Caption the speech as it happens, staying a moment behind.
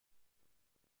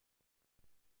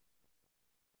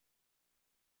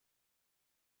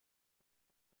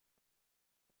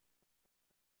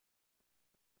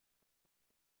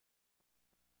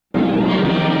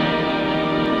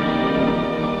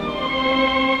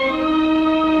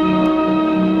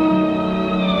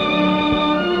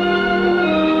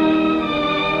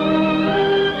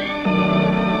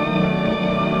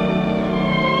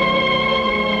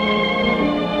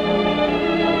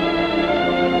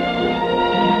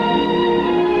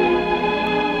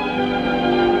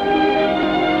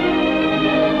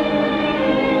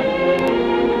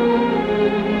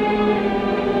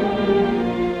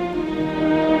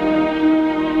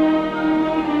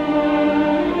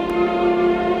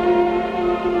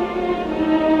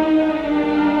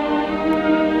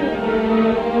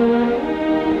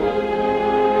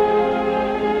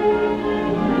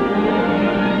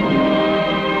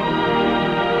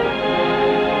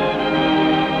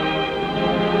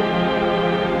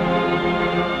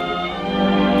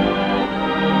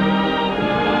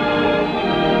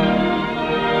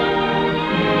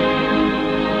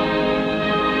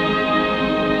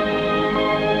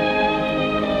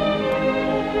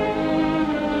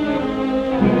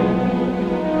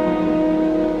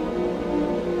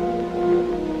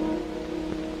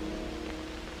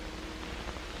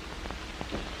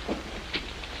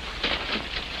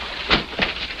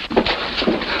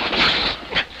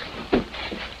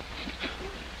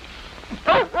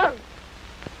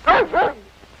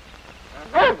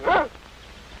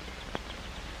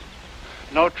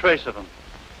trace of him.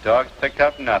 Dogs picked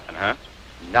up nothing, huh?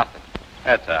 Nothing.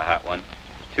 That's a hot one.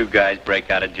 2 guys break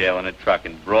out of jail in a truck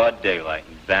in broad daylight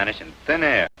and vanish in thin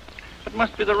air. It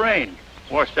must be the rain.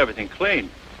 Washed everything clean.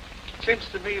 Seems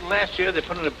to me last year they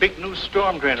put in a big new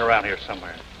storm drain around here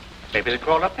somewhere. Maybe they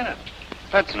crawled up in it.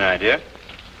 That's an idea.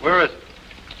 Where is it?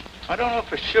 I don't know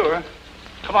for sure.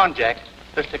 Come on, Jack.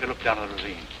 Let's take a look down the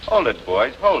ravine. Hold it,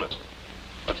 boys. Hold it.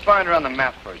 Let's find her on the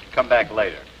map first. Come back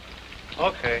later.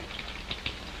 Okay.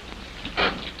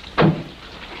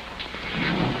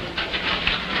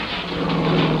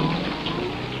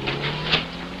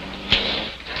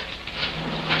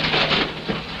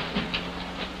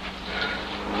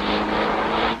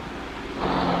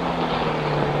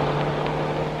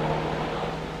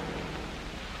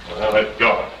 Well, let's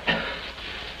go.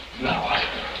 Now what?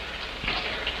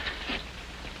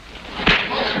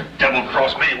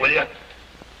 Double-cross me, will you?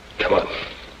 Come on.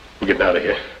 We're getting out of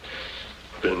here.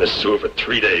 Been in this sewer for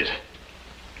 3 days.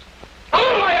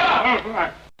 Oh, my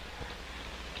God!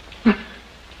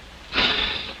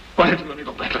 Why did you let me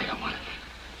go back like I wanted?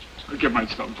 I'll get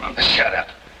myself out. Shut up.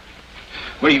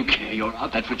 What do you care? You're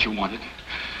out. That's what you wanted.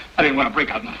 I didn't want to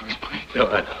break out in the first place. No,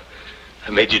 I know.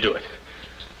 I made you do it.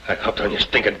 I hopped on your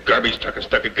stinking garbage truck and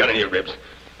stuck a gun in your ribs. Is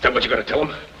that what you're going to tell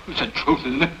them? It's the truth,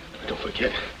 isn't it? Don't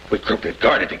forget, we croaked that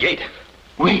guard at the gate.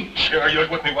 We? Sure, you was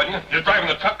with me, wasn't you? You're driving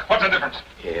the truck. What's the difference?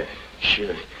 Yeah,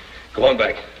 sure. Go on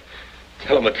back.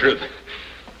 Tell them the truth.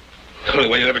 The only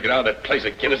way you'll ever get out of that place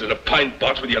again is in a pine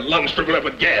box with your lungs filled up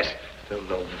with gas. Don't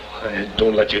know why.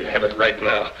 Don't let you have it right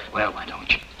now. Well, why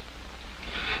don't you?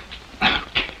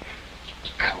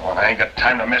 Come on, I ain't got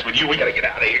time to mess with you. We gotta get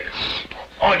out of here.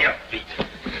 On your feet.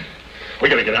 We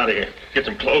gotta get out of here. Get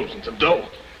some clothes and some dough.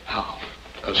 How?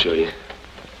 I'll show you.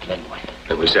 Then what?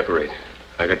 Then we separate.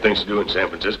 I got things to do in San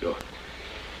Francisco.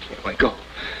 Where do I go?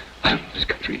 I don't know this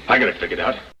country. I got it figured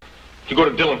out. You go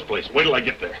to Dillon's place. Wait till I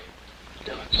get there.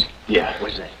 Dillon's? Yeah.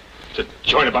 Where's that? It's a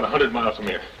joint about 100 miles from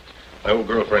here. My old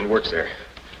girlfriend works there.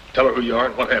 Tell her who you are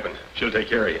and what happened. She'll take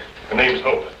care of you. Her name's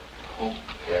Hope. Hope?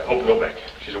 Yeah, Hope Novak.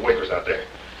 She's a waitress out there.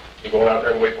 You go out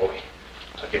there and wait for me.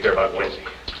 I'll get there about Wednesday.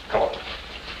 Come on.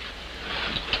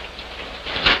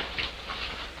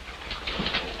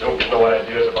 Don't get no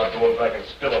ideas about going back and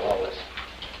spilling all this.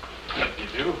 If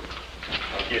you do,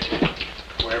 I'll get you.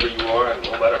 Wherever you are, and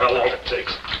no matter how long it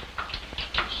takes.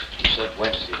 You said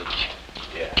Wednesday, didn't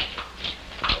you? Yeah.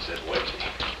 I said Wednesday.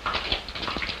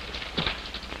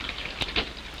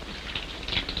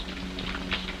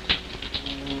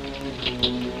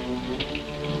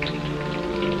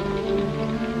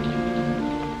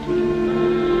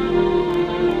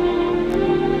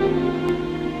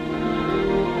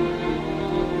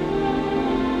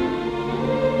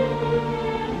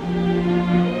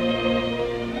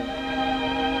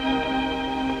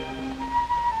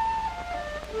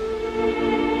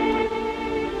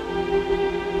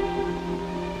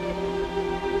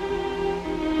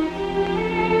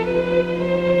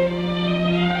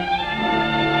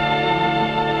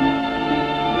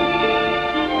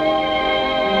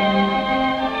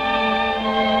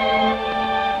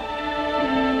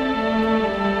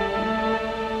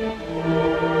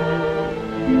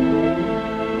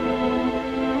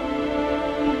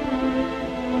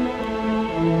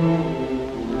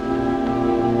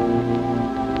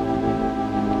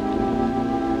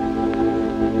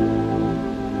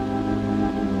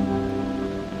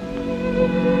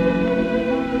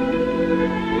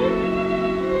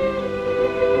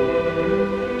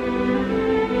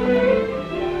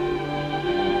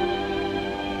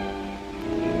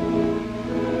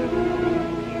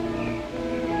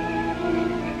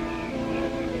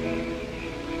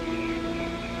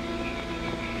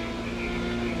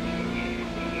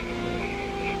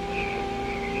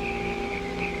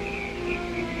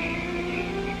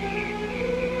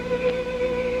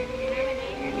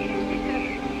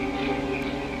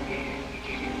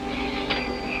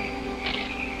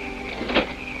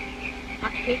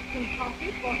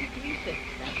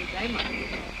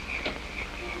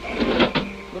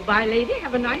 Goodbye, lady.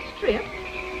 Have a nice trip.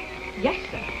 Yes,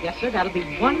 sir. Yes, sir. That'll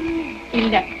be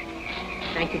 111.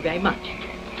 Thank you very much.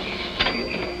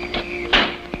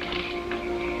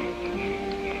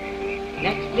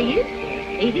 Next, please.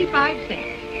 85 cents.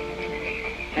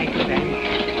 Thank you very much.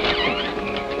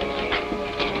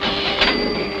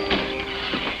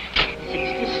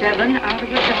 67 out of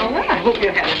 $1. I hope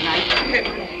you had a nice trip.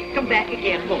 Come back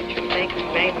again, won't you? Thank you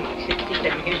very much.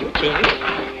 67. Here's your change.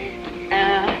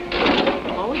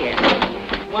 Oh, yes.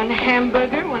 1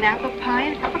 hamburger, 1 apple pie,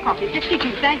 and a cup of coffee.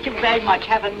 52. Thank you very much.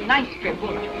 Have a nice trip,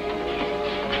 won't you?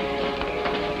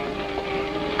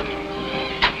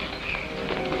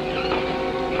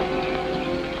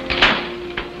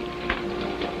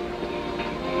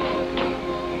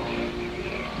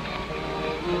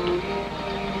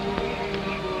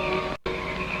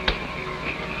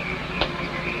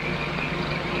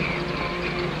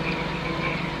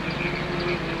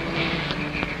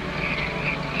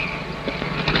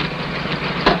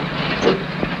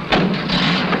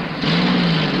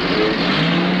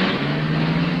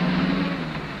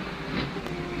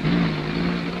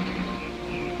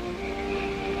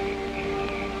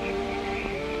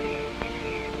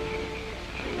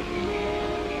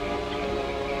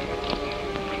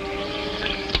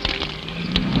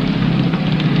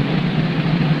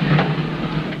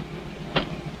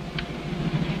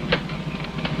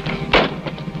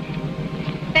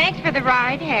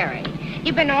 right, Harry.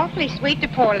 You've been awfully sweet to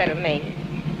poor little me.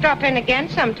 Drop in again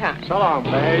sometime. So long,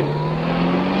 babe.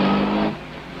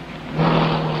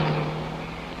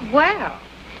 Well,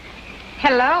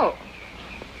 hello.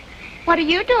 What are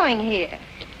you doing here?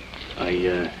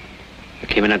 I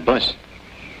came in that bus.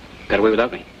 Got away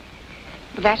without me.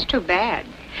 Well, that's too bad.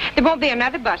 There won't be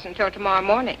another bus until tomorrow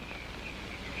morning.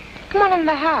 Come on in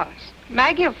the house.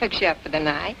 Maggie will fix you up for the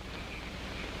night.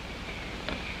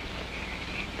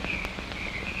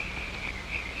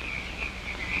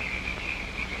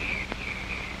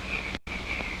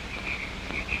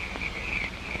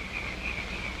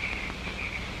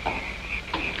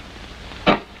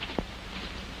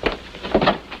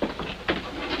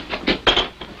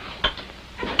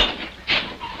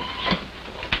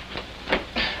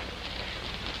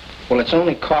 Well, it's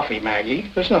only coffee, Maggie.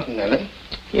 There's nothing in it.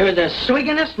 You're the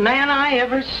swigginest man I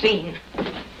ever seen.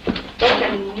 They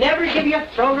can never give your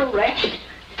throat a rest.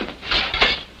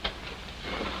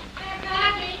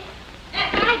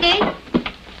 Maggie.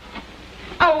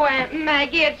 Oh, Aunt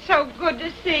Maggie, it's so good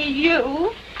to see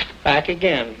you. Back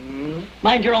again.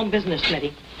 Mind your own business,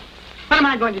 Smitty. What am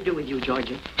I going to do with you,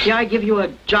 Georgie? Yeah, I give you a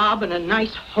job and a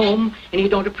nice home, and you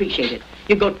don't appreciate it.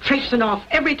 You go traipsing off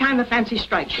every time the fancy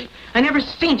strikes you. I never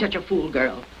seen such a fool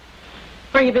girl.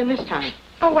 Where you been this time?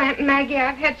 Oh, Aunt Maggie,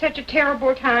 I've had such a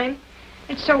terrible time.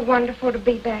 It's so wonderful to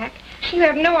be back. You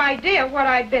have no idea what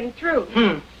I've been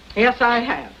through. Yes, I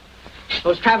have.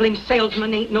 Those traveling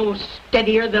salesmen ain't no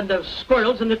steadier than the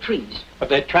squirrels in the trees. But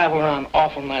they travel around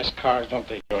awful nice cars, don't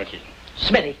they, Georgie?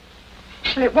 Smitty.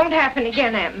 Well, it won't happen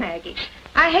again, Aunt Maggie.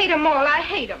 I hate 'em all. I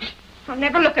hate 'em. I'll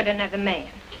never look at another man.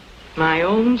 My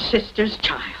own sister's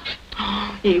child.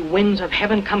 Ye winds of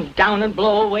heaven, come down and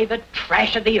blow away the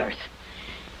trash of the earth.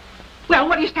 Well,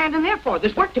 what are you standing there for?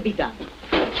 There's work to be done.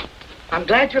 I'm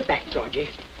glad you're back, Georgie.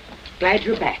 Glad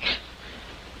you're back.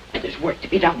 There's work to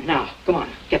be done now. Come on,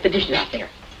 get the dishes out there.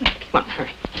 Come on,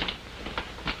 hurry.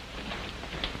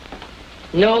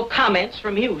 No comments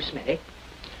from you, Smitty.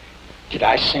 Did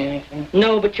I say anything?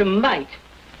 No, but you might.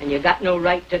 And you got no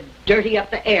right to dirty up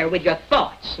the air with your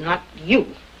thoughts, not you.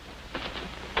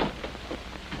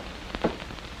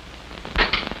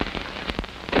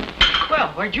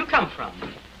 Well, where'd you come from?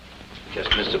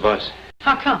 Just missed the bus.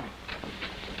 How come?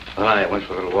 Well, I went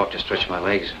for a little walk to stretch my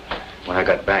legs. When I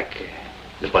got back,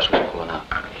 the bus was pulling out.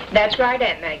 That's right,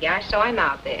 Aunt Maggie. I saw him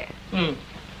out there.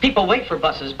 People wait for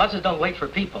buses. Buses don't wait for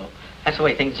people. That's the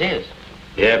way things is.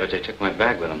 Yeah, but they took my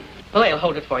bag with them. Well, they'll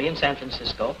hold it for you in San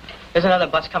Francisco. There's another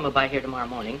bus coming by here tomorrow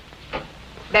morning.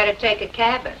 Better take a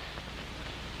cabin.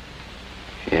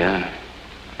 Yeah,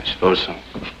 I suppose so.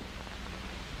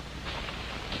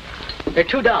 They're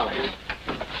 $2.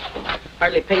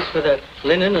 Hardly pays for the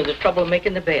linen and the trouble of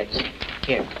making the beds.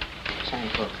 Here, sign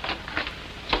for it.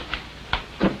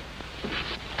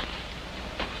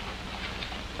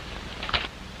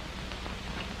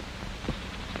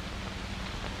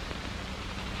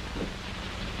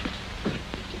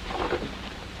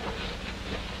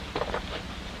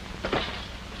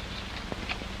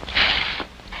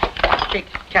 Take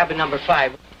cabin number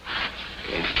 5.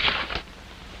 Okay.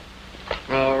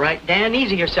 All right, Dan,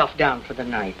 easy yourself down for the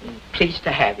night. And pleased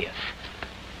to have you.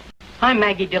 I'm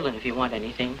Maggie Dillon if you want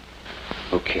anything.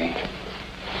 Okay.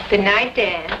 Good night,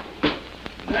 Dan.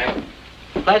 Night.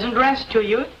 Pleasant rest to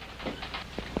you.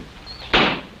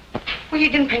 Well, you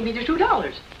didn't pay me the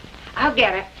 $2. I'll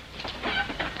get it.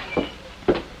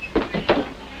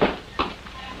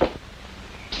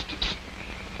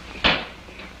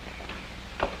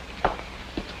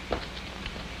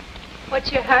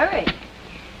 What's your hurry?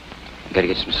 Gotta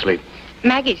get some sleep.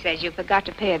 Maggie says you forgot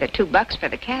to pay her the $2 for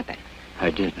the cabin. I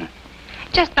did, huh?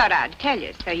 Just thought I'd tell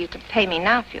you so you could pay me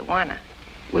now if you wanna.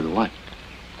 With what?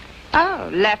 Oh,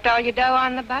 left all your dough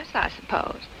on the bus, I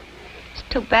suppose. It's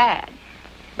too bad.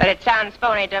 But it sounds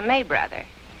phony to me, brother.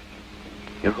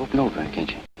 You're hoping Novak,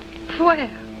 ain't you? Well,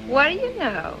 what do you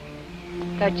know?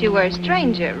 Thought you were a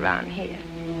stranger around here.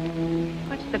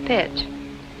 What's the pitch?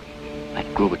 That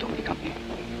Gruber told me to come here.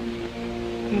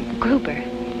 Gruber.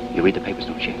 You read the papers,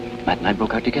 don't you? Matt and I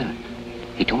broke out together.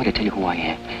 He told me to tell you who I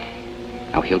am.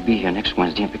 Now, he'll be here next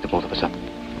Wednesday and pick the both of us up.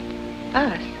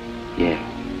 Us? Yeah.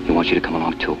 He wants you to come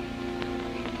along, too.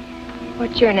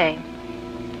 What's your name?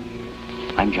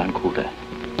 I'm John Coulter.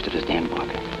 To this Dan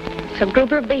Barker. So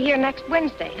Gruber will be here next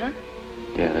Wednesday, huh?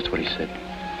 Yeah, that's what he said.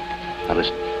 Now,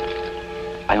 listen.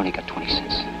 I only got 20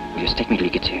 cents. Will you stick me till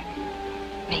he gets here?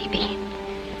 Maybe.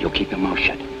 You'll keep your mouth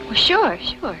shut. Well, sure.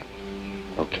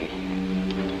 Okay.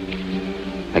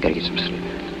 I gotta get some sleep.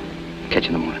 Catch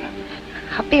you in the morning.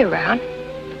 I'll be around.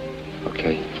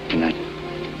 Okay. Good night.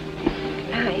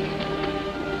 Night.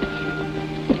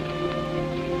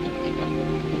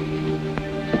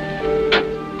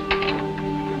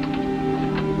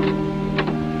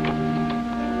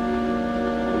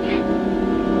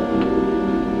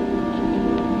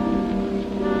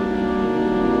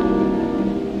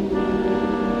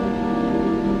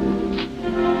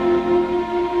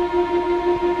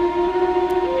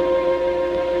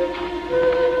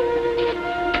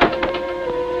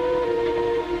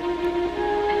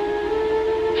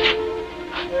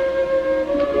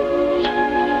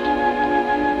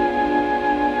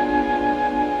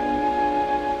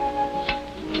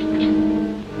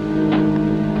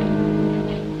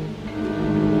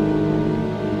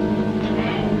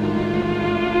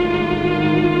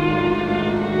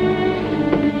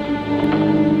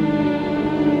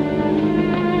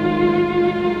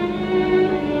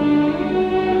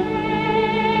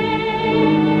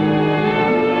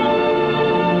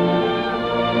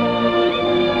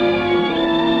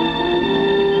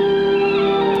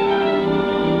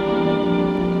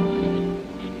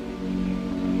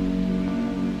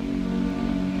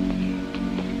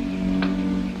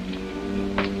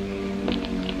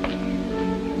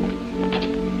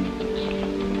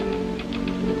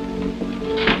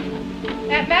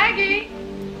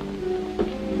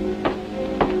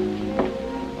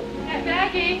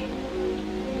 Maggie?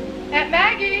 Aunt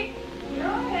Maggie? You're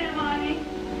okay, honey.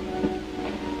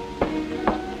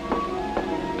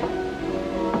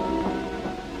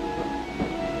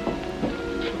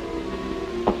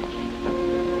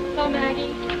 Hello,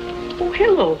 Maggie. Oh,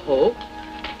 hello, Hope.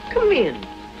 Come in.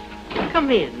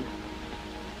 Come in.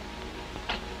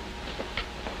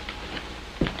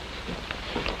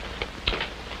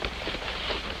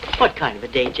 What kind of a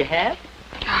date you have?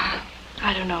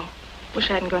 I don't know. Wish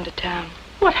I hadn't gone to town.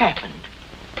 What happened?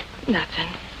 Nothing.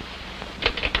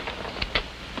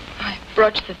 I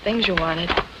brought you the things you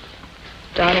wanted.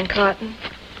 Down in cotton.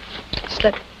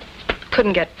 Slip.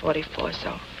 Couldn't get 44,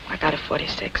 so I got a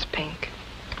 46 pink.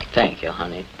 Thank you,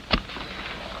 honey.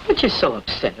 What you so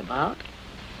upset about?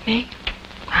 Me?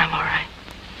 I'm all right.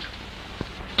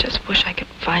 Just wish I could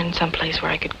find some place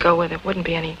where I could go where there wouldn't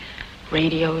be any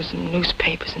radios and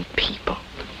newspapers and people.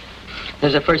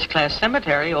 There's a first-class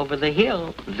cemetery over the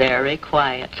hill. Very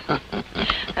quiet.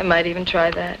 I might even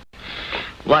try that.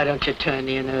 Why don't you turn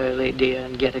in early, dear,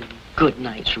 and get a good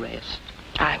night's rest?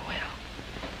 I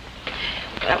will.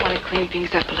 But I want to clean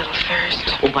things up a little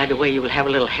first. Oh, by the way, you will have a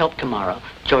little help tomorrow.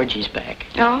 Georgie's back.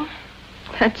 Oh?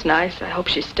 That's nice. I hope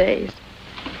she stays.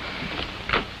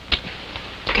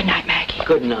 Good night, Maggie.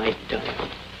 Good night, darling.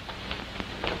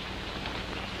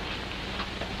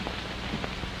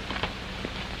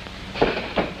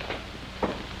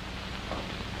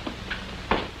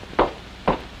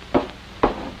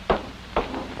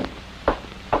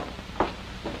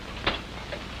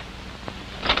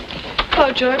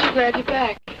 Hello, George. Glad you're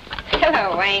back.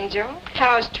 Hello, Angel.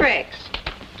 How's tricks?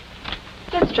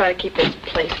 Let's try to keep this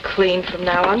place clean from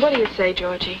now on. What do you say,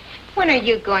 Georgie? When are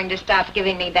you going to stop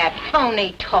giving me that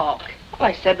phony talk? All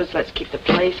I said was let's keep the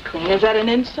place clean. Is that an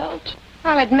insult?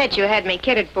 I'll admit you had me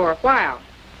kidded for a while.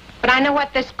 But I know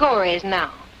what the score is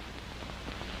now.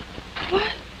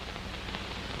 What?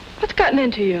 What's gotten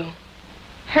into you?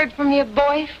 Heard from your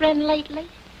boyfriend lately?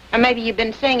 Or maybe you've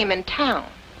been seeing him in town.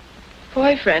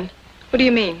 Boyfriend? What do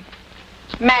you mean?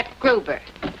 Matt Gruber.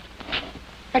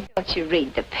 Or don't you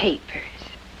read the papers?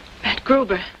 Matt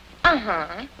Gruber.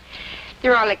 Uh-huh.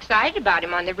 They're all excited about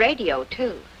him on the radio,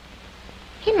 too.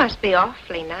 He must be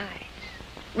awfully nice.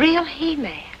 Real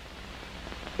he-man.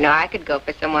 No, I could go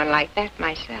for someone like that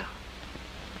myself.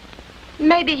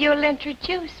 Maybe you'll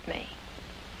introduce me.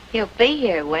 He'll be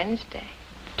here Wednesday.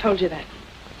 Told you that.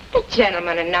 The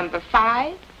gentleman in number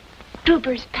 5,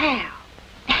 Gruber's pal.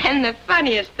 And the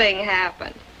funniest thing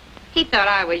happened. He thought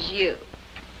I was you.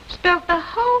 Spilled the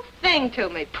whole thing to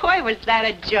me. Boy, was that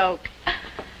a joke.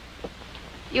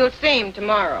 You'll see him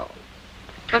tomorrow.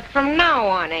 But from now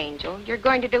on, Angel, you're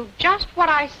going to do just what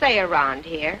I say around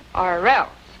here, or else.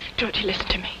 Georgie, listen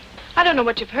to me. I don't know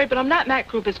what you've heard, but I'm not Matt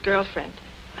Gruber's girlfriend.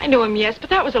 I knew him, yes, but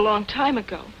that was a long time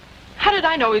ago. How did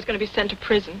I know he was going to be sent to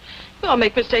prison? We all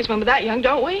make mistakes when we're that young,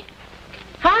 don't we?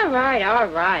 All right, all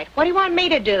right. What do you want me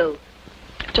to do?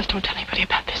 Just don't tell anybody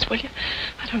about this, will you?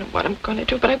 I don't know what I'm going to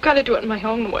do, but I've got to do it in my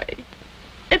own way.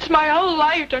 It's my whole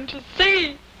life, don't you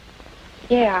see?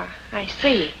 Yeah, I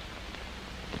see.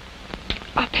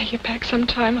 I'll pay you back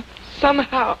sometime,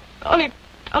 somehow. Only,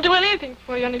 I'll do anything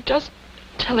for you, only just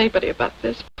tell anybody about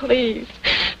this, please.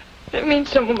 It means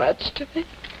so much to me.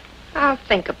 I'll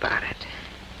think about it.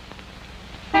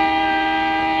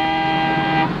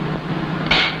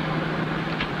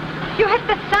 You hit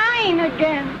the sign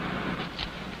again.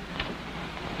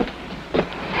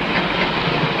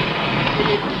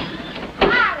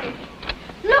 Alec,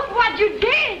 look what you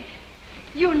did.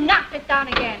 You knocked it down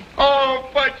again. Oh,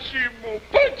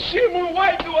 Pachimu,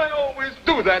 why do I always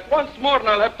do that? Once more and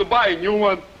I'll have to buy a new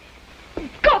one.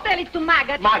 Go tell it to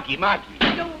Maggot. Maggie.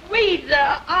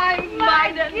 Louisa, I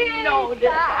might have known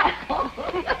that.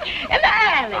 And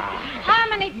Alec, how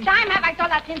many times have I told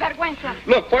that sinvergüenza?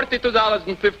 Look,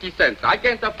 $42.50. I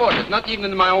can't afford it, not even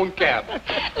in my own cab.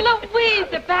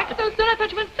 Louisa, back so soon? I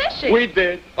thought you went fishing. We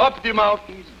did. Up the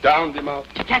mountains, down the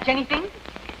mountains. Did you catch anything?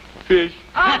 Fish.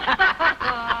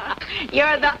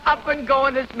 You're the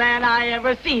up-and-goingest man I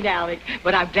ever seen, Alec.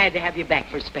 But I'm glad to have you back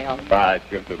for a spell. Bye,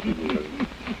 good to be here.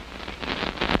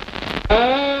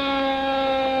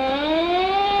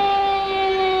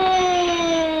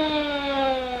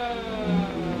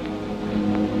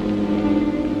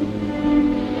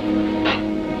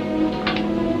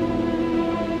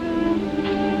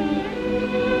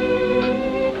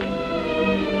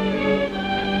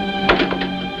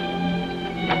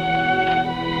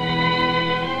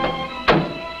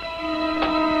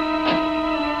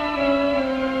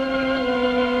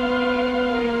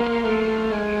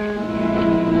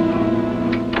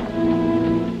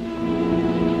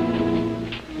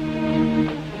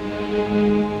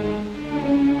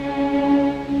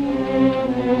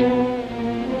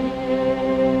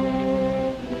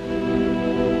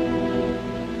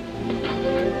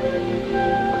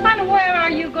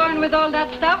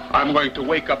 I'm going to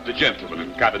wake up the gentleman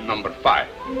in cabin number 5.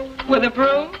 With a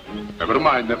broom? Never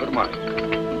mind, never mind.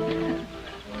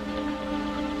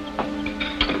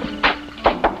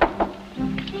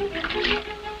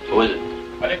 Who is it?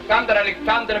 Alexander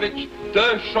Alexandrovich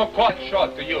de Chocolat Shaw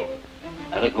to you.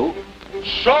 Alec who?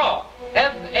 Shaw.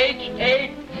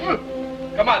 S-H-A.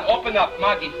 Come on, open up.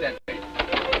 Maggie sent me.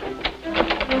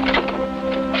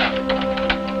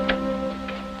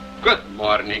 Good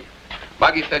morning.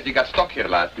 Maggie says you got stuck here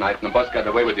last night and the bus got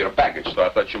away with your baggage, so I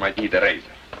thought you might need a razor.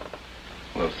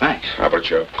 Well, thanks. How about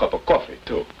you a cup of coffee,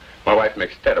 too? My wife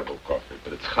makes terrible coffee,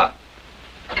 but it's hot.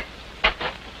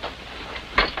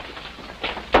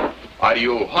 Are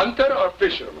you hunter or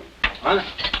fisherman? Huh?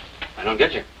 I don't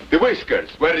get you. The whiskers,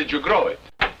 where did you grow it?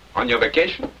 On your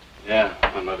vacation? Yeah,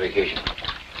 on my vacation.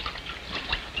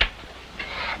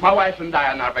 My wife and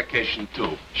I on our vacation,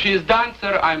 too. She is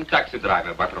dancer, I'm taxi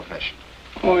driver by profession.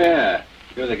 Oh, yeah.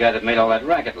 You're the guy that made all that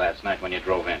racket last night when you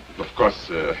drove in. Of course,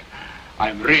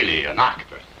 I'm really an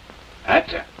actor.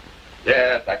 Actor?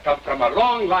 Yes, I come from a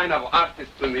long line of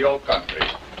artists in the old country.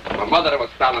 My mother was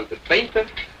a talented painter.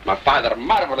 My father, a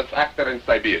marvelous actor in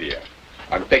Siberia.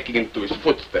 I'm taking him to his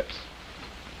footsteps.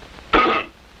 Do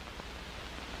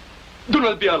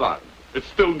not be alarmed. It's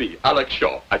still me, Alec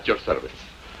Shaw, at your service.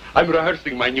 I'm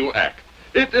rehearsing my new act.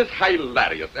 It is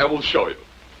hilarious. I will show you.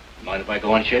 Mind if I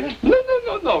go on shaving? No.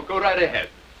 Go right ahead.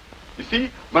 You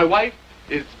see, my wife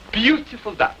is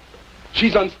beautiful dancer.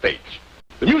 She's on stage.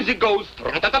 The music goes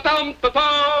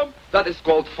ta-ta-ta-tum-ta-tum. That is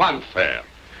called fanfare.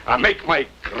 I make my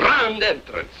grand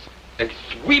entrance and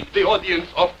sweep the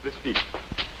audience off the feet.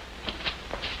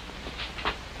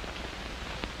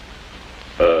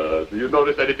 Do you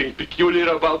notice anything peculiar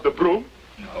about the broom?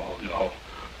 No.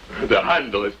 The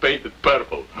handle is painted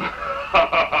purple.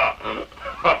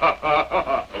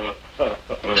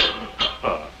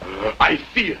 I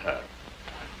see her.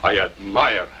 I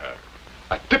admire her.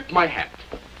 I tip my hat.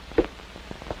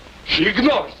 She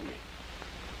ignores me.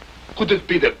 Could it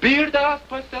be the beard, I ask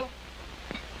myself?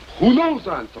 Who knows,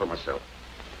 I answer myself.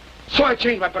 So I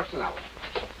change my personality.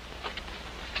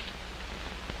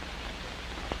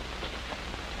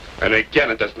 And again,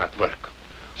 it does not work.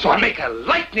 So I make a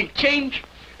lightning change,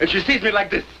 and she sees me like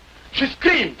this. She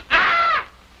screams, "Ah!"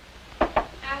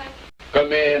 Alec.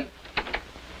 Come in.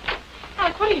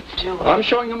 Alec, what are you doing? I'm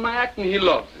showing him my act, and he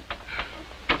loves it.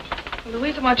 Well,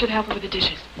 Louisa wants you to help her with the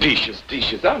dishes. Dishes.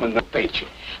 I'm a painter.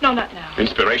 No, not now.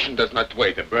 Inspiration does not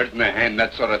wait. A bird in the hand,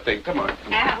 that sort of thing. Come on.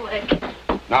 Alec.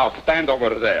 Now, stand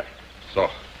over there. So,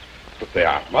 put the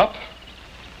arm up.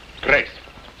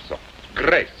 Graceful. So,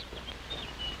 graceful.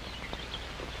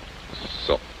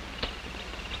 So.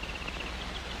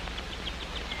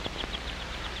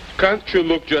 Can't you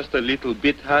look just a little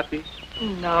bit happy?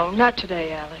 No, not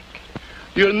today, Alec.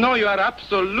 You know you are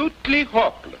absolutely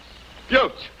hopeless.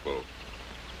 Beautiful,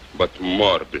 but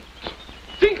morbid.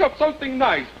 Think of something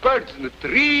nice. Birds in the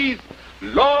trees,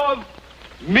 love,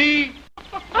 me.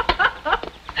 A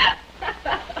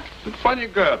funny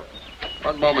girl.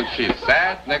 One moment she's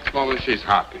sad, next moment she's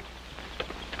happy.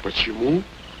 But she moved.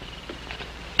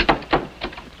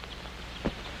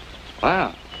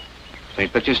 Wow.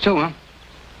 Paint pictures too, huh?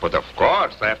 But of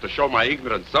course, I have to show my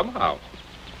ignorance somehow.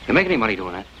 You make any money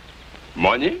doing that?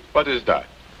 Money? What is that?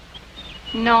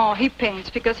 No, he paints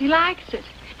because he likes it.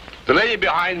 The lady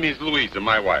behind me is Louisa,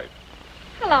 my wife.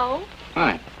 Hello.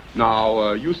 Hi.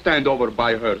 Now, you stand over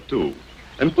by her, too.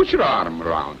 And put your arm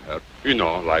around her. You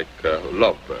know, like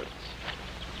lovebirds.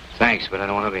 Thanks, but I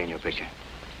don't want to be in your picture.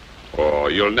 Oh,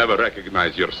 you'll never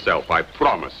recognize yourself, I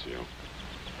promise you.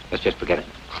 Let's just forget it.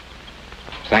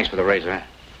 Thanks for the razor, huh?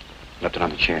 Left it on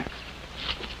the chair.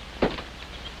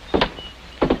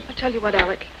 I'll tell you what,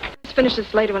 Alec. Let's finish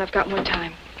this later when I've got more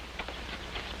time.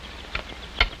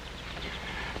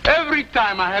 Every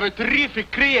time I have a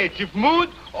terrific creative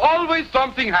mood, always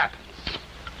something happens.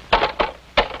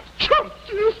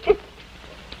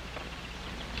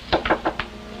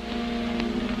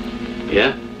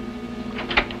 Yeah?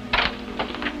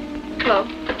 Hello.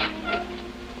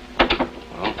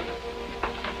 Well?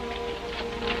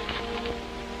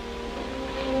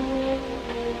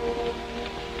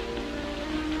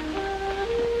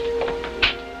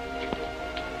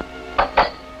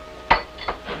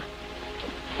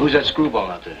 Who's that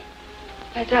screwball out there?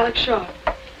 That's Alec Shaw.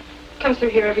 Comes through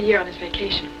here every year on his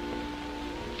vacation.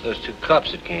 Those two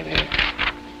cops that came here.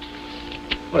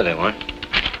 What do they want?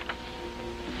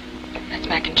 That's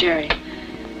Mac and Jerry.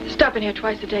 They stop in here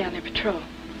twice a day on their patrol.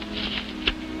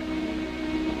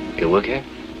 You work here?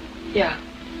 Yeah.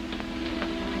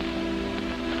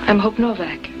 I'm Hope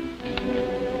Novak.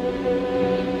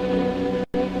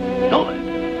 Novak?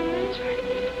 That's right.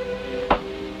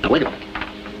 Now, wait a minute.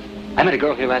 I met a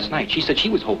girl here last night. She said she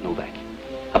was Hope Novak.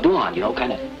 A blonde, you know,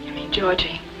 kind of... You mean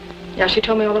Georgie? Yeah, she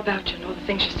told me all about you and all the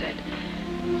things she said.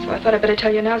 So I thought I'd better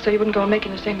tell you now so you wouldn't go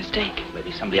making the same mistake.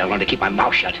 Maybe someday I'll learn to keep my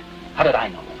mouth shut. How did I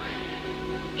know?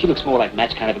 She looks more like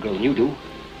Matt's kind of a girl than you do.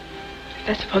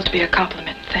 That's supposed to be a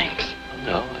compliment, thanks.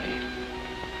 No,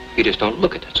 you just don't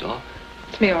look it, that's all.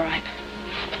 It's me, all right.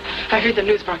 I heard the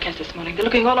news broadcast this morning. They're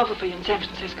looking all over for you in San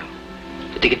Francisco.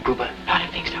 Did they get Gruber? No, I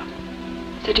don't think so.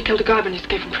 Said you killed a guard when you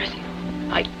escaped from prison.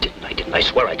 I didn't. I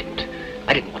swear I didn't.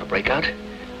 I didn't want to break out.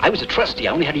 I was a trustee.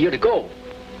 I only had a year to go.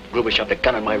 Gruber shoved a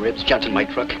gun in my ribs, jumped in my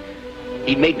truck.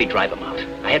 He made me drive him out.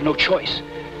 I had no choice.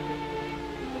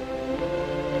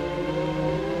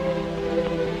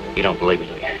 You don't believe me,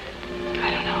 do you?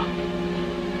 I don't know.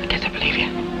 I guess I believe you.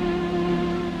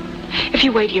 If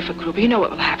you wait here for Gruber, you know what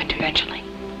will happen to you eventually.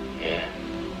 Yeah.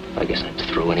 I guess I'm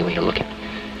through any way you're looking.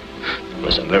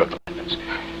 Unless a miracle happens.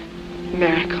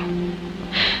 Miracle.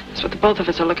 That's what the both of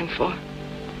us are looking for.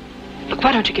 Look,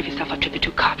 why don't you give yourself up to the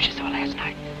two cops you saw last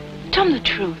night? Tell them the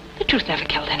truth. The truth never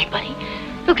killed anybody.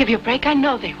 They'll give you a break. I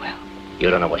know they will. You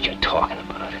don't know what you're talking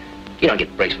about. You don't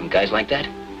get breaks from guys like that.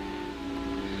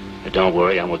 But don't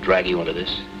worry, I won't drag you into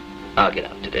this. I'll get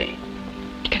out today.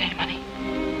 You got any money?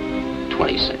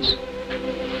 20 cents.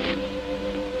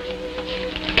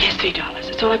 Here's $3.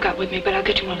 That's all I've got with me, but I'll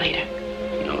get you more later.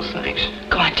 No, thanks.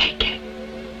 Go on, take it.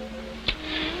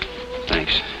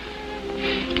 Thanks.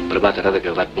 What about that other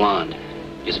girl, that blonde?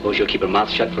 You suppose you'll keep her mouth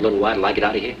shut for a little while till I get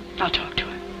out of here? I'll talk to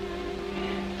her.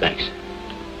 Thanks.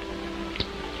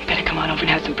 You better come on over and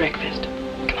have some breakfast.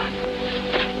 Come on.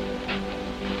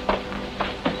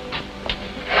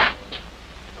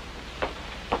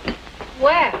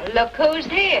 Well, look who's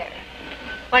here.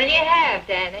 What'll you have,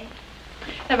 Danny?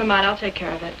 Never mind, I'll take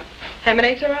care of it. Ham and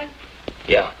eggs, all right?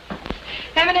 Yeah.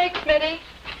 Ham and eggs, Smitty.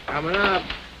 Coming up.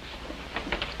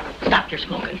 Stop your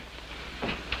smoking.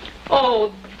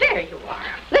 Oh, there you are.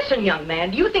 Listen, young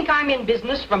man, do you think I'm in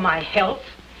business for my health?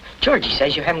 Georgie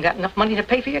says you haven't got enough money to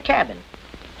pay for your cabin.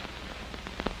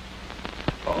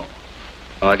 Oh,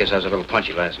 I guess I was a little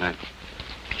punchy last night.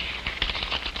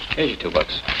 Here's your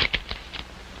 $2.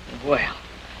 Well,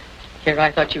 here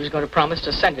I thought you was going to promise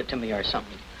to send it to me or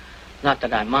something. Not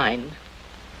that I mind.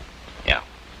 Yeah.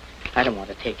 I don't want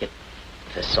to take it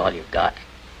if that's all you've got.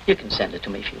 You can send it to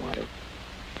me if you want to.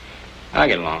 I'll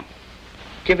get along.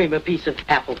 Give him a piece of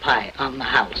apple pie on the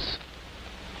house.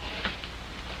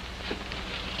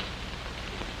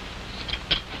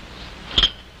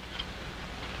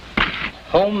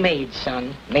 Homemade,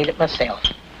 son. Made it myself.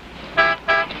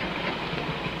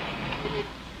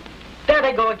 There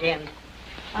they go again.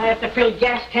 I have to fill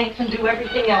gas tanks and do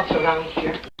everything else around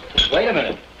here. Wait a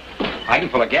minute. I can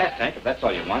fill a gas tank if that's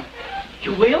all you want.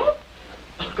 You will?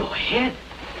 Well, go ahead.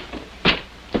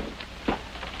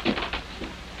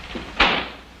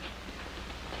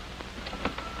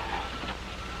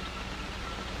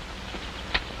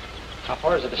 How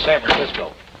far is it to San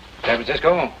Francisco? San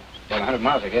Francisco? About 100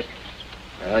 miles, I guess.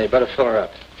 Well, you better fill her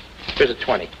up. Here's a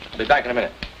 20. I'll be back in a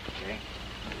minute. Okay.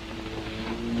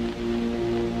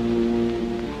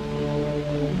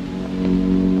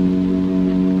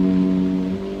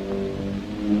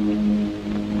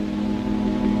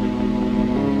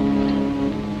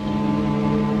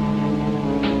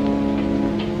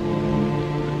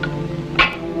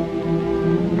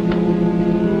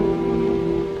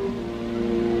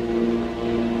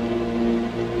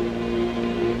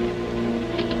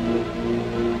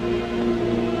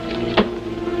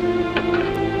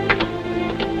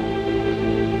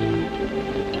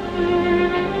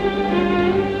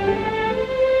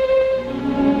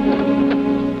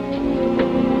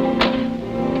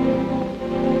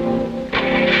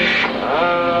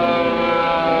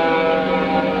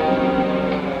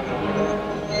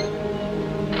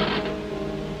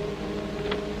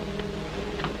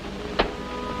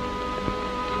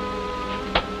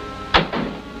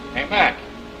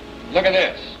 Look at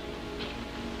this.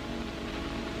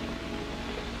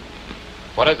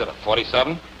 What is it, a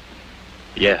 47?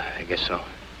 Yeah, I guess so.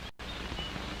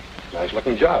 Nice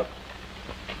looking job.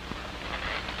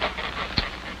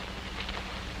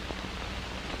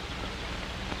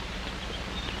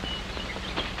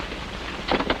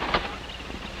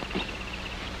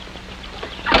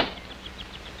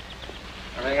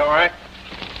 Everything all right?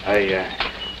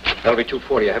 That'll be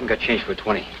 $2.40. I haven't got change for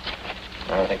 20.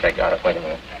 I don't think I got it. Wait a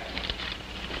minute.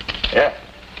 Yeah.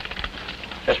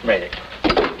 Just made it.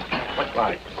 What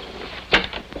line?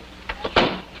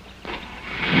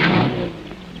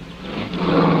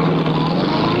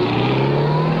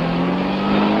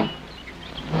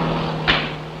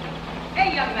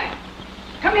 Hey, young man.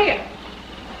 Come here.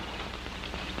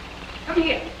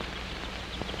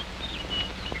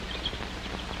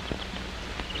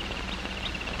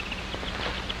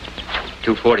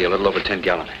 240, a little over 10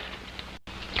 gallon.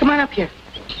 Come on up here.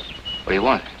 What do you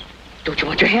want? Don't you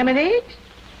want your ham and eggs?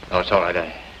 Oh, it's all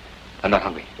right. I'm not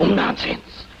hungry. Oh,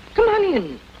 nonsense. Come on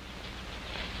in.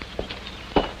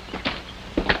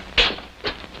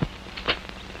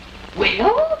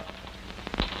 Well?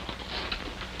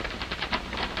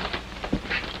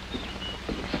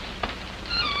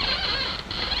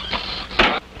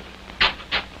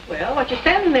 Well, what you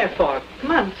standing there for?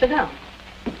 Come on, sit down.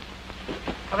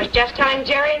 I was just telling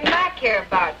Jerry and Mac here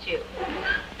about you.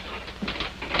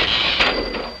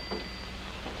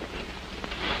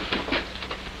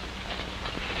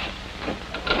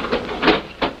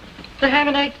 The ham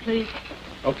and eggs, please.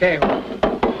 Okay.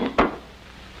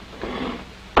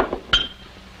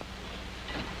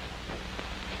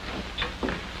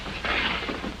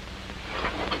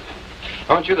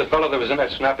 Aren't you the fellow that was in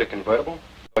that snappy convertible?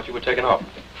 Thought you were taking off.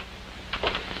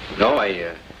 No,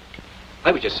 I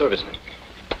was just servicing it.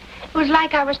 It was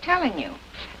like I was telling you.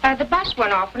 The bus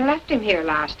went off and left him here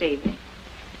last evening.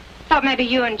 Thought maybe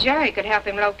you and Jerry could help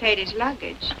him locate his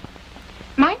luggage.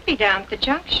 Might be down at the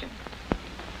junction.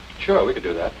 Sure, we could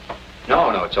do that.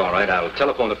 No, it's all right. I'll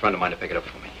telephone a friend of mine to pick it up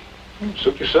for me.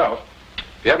 Suit yourself.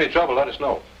 If you have any trouble, let us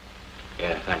know.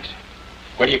 Yeah, thanks.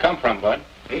 Where do you come from, Bud?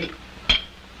 Hey.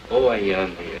 Oh,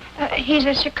 He's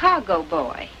a Chicago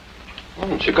boy.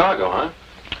 Chicago, huh?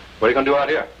 What are you going to do out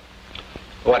here?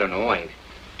 Oh, I don't know. I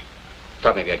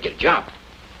thought maybe I'd get a job.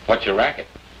 What's your racket?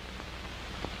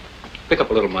 Pick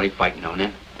up a little money fighting now and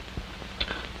then.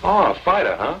 Oh, a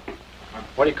fighter, huh?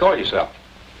 What do you call yourself?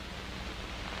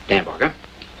 Damburger.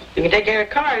 You can take care of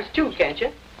cars, too, can't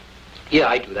you? Yeah,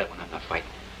 I do that when I'm not fighting.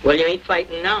 Well, you ain't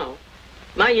fighting now.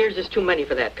 My years is too many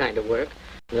for that kind of work.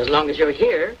 And as long as you're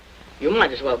here, you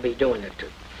might as well be doing it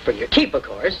for your keep, of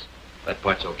course. That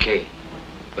part's okay.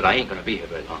 But I ain't gonna be here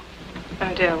very long.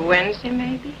 Until Wednesday,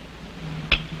 maybe?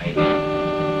 Maybe.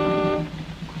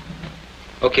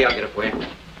 Okay, I'll get it for you.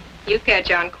 You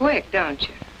catch on quick, don't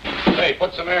you? Hey,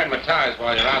 put some air in my tires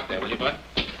while you're out there, will you, Bud?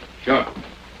 Sure.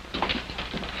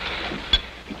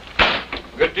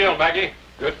 Good deal, Maggie.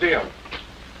 Good deal.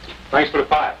 Thanks for the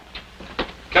pie.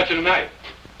 Catch you tonight.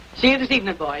 See you this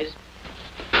evening, boys.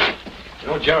 You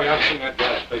know, Jerry, I've seen that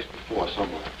guy's face before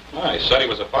somewhere. Oh, he said he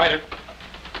was a fighter.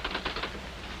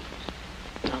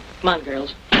 Now, come on,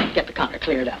 girls. Get the counter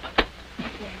cleared up.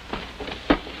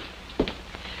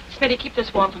 Smitty, keep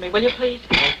this warm for me, will you, please?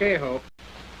 Okay, Hope.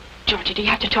 Georgie, do you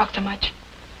have to talk so much?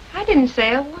 I didn't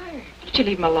say a word. Did you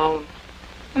leave him alone?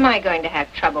 Am I going to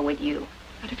have trouble with you?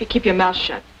 What if you keep your mouth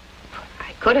shut?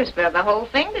 I could have spilled the whole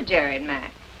thing to Jerry and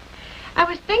Mac. I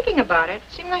was thinking about it.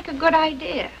 It seemed like a good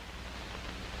idea.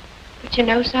 But you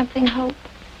know something, Hope?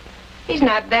 He's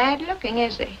not bad looking,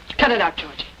 is he? Cut it out,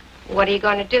 Georgie. What are you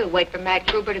going to do? Wait for Matt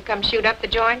Gruber to come shoot up the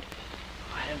joint?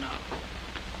 I don't know.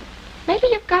 Maybe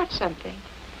you've got something.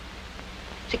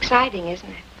 It's exciting, isn't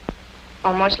it?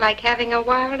 Almost like having a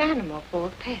wild animal for a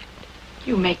pet.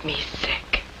 You make me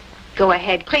sick. Go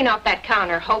ahead, clean off that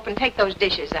counter, Hope, and take those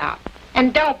dishes out.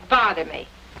 And don't bother me.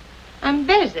 I'm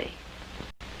busy.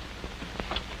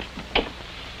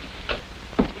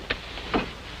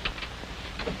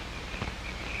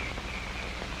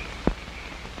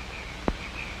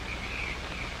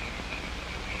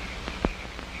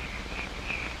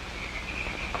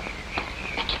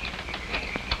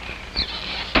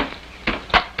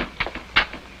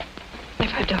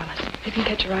 $5. You can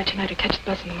catch a ride tonight or catch the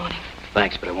bus in the morning.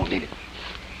 Thanks, but I won't need it.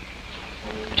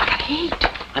 But you gotta eat.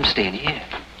 I'm staying here.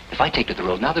 If I take to the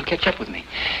road now, they'll catch up with me.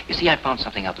 You see, I found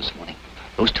something out this morning.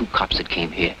 Those two cops that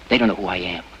came here, they don't know who I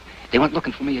am. They weren't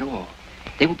looking for me at all.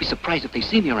 They won't be surprised if they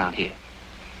see me around here.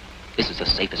 This is the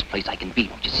safest place I can be,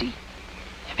 don't you see?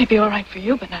 It may be all right for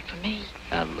you, but not for me.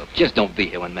 Now, look, just don't be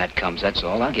here when Matt comes, that's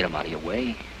all. I'll get him out of your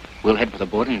way. We'll head for the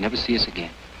border and you'll never see us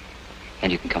again.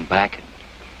 And you can come back and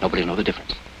nobody will know the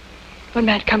difference. When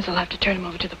Matt comes, I'll have to turn him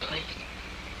over to the police.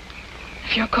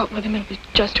 If you're caught with him, it'll be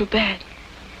just too bad.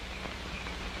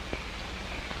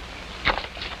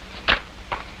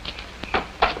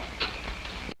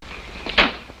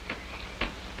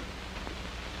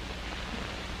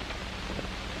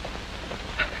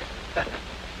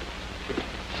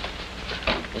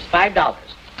 It's $5.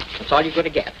 That's all you're going to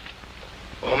get.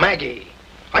 Oh, Maggie,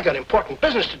 I got important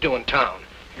business to do in town.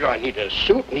 Here I need a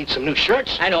suit, need some new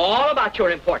shirts. I know all about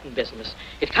your important business.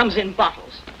 It comes in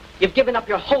bottles. You've given up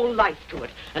your whole life to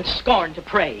it and scorned to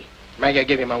pray. Maggie, I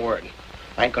give you my word.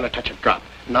 I ain't gonna touch a drop.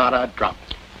 Not a drop.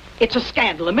 It's a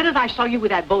scandal. The minute I saw you with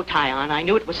that bow tie on, I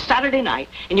knew it was Saturday night,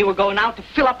 and you were going out to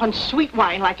fill up on sweet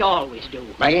wine like you always do.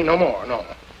 Maggie, no more, no.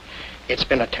 It's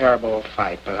been a terrible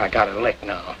fight, but I got a lick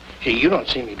now. See, you don't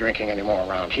see me drinking anymore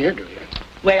around here, do you?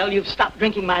 Well, you've stopped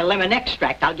drinking my lemon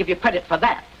extract. I'll give you credit for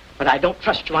that. But I don't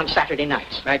trust you on Saturday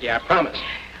nights. Maggie, I promise.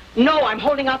 No, I'm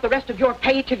holding out the rest of your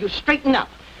pay till you straighten up.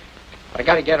 I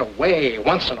gotta get away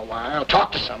once in a while,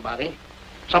 talk to somebody.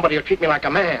 Somebody who'll treat me like a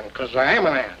man, because I am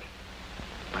a man.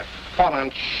 I've fought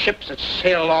on ships that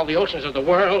sailed all the oceans of the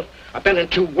world. I've been in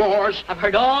 2 wars. I've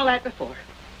heard all that before.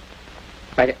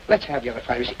 Maggie, let's have the other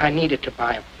 $5. You see, I needed to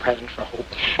buy a present for Hope.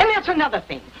 And that's another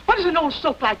thing. What does an old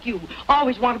soak like you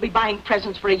always want to be buying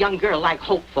presents for a young girl like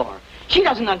Hope for? She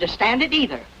doesn't understand it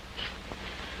either.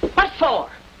 What for?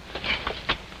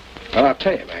 Well, I'll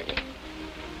tell you, Maggie.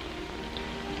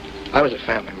 I was a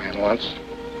family man once.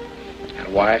 Had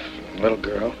a wife and a little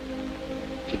girl.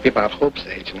 She'd be about Hope's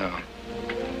age now.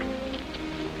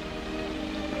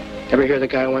 Ever hear the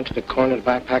guy who went to the corner to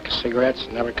buy a pack of cigarettes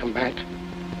and never come back?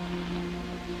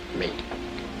 Me.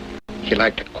 He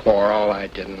liked to quarrel, I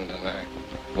didn't, and I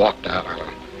walked out on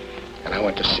him. And I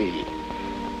went to sea.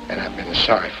 And I've been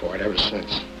sorry for it ever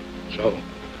since. So,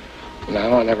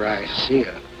 now whenever I see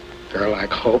a girl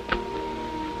like Hope,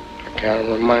 I kind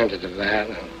of reminded of that,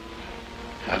 and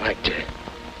I like to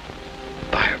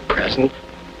buy her a present.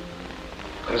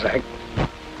 Because I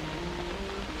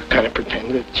kind of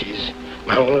pretend that she's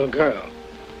my own little girl.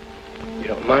 You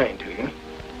don't mind, do you?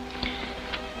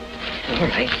 All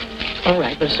right. All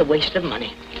right, but it's a waste of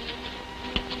money.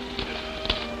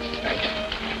 Thanks.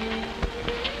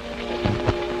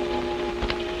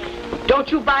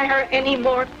 Don't you buy her any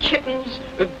more kittens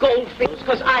or goldfish,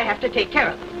 because I have to take care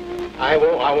of them. I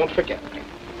won't forget.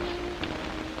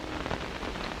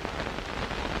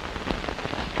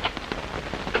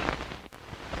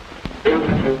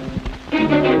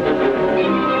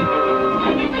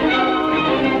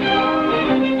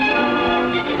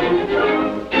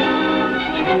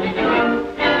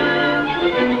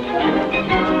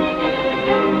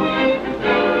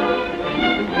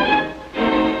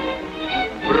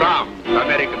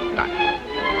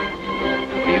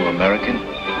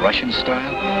 Russian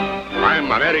style?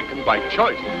 I'm American by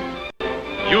choice.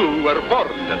 You were born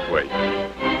that way.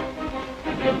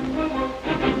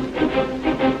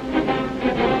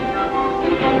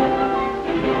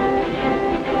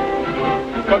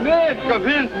 Come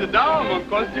in, sit down, mon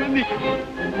costume.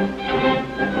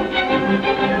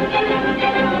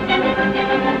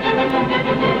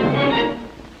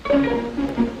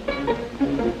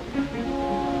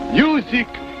 Music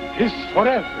is for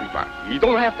everybody. You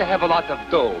don't have to have a lot of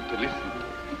dough to listen to.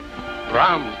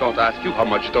 Brahms don't ask you how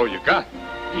much dough you got.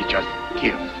 He just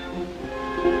gives.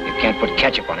 You can't put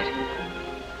ketchup on it.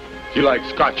 He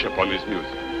likes ketchup on his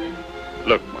music.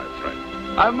 Look, my friend,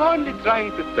 I'm only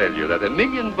trying to tell you that $1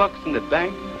 million in the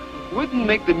bank wouldn't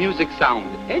make the music sound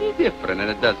any different than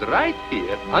it does right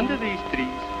here under these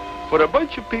trees for a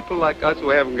bunch of people like us who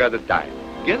haven't got a dime.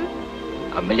 Get it?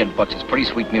 $1 million is pretty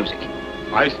sweet music.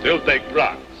 I still take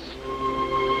Brahms.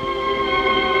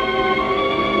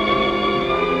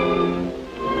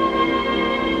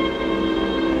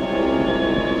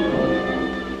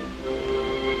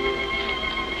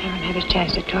 Had a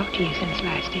chance to talk to you since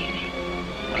last evening.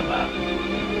 What about?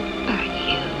 About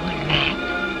you and Matt.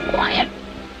 Quiet.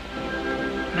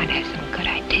 Might have some good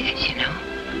ideas, you know.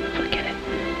 Forget it.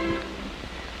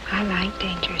 I like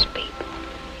dangerous people.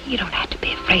 You don't have to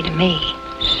be afraid of me.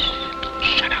 Shh.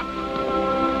 Shut up.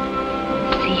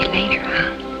 See you later,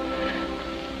 huh?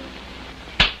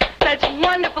 That's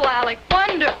wonderful, Alec.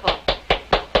 Wonderful.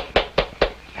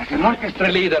 As an orchestra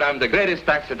leader, I'm the greatest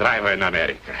taxi driver in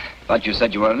America. Thought you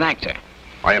said you were an actor.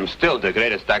 I am still the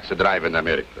greatest taxi driver in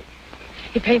America.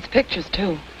 He paints pictures,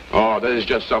 too. Oh, that is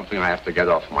just something I have to get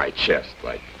off my chest,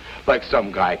 like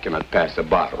some guy cannot pass a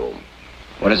barroom.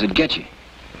 What does it get you?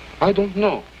 I don't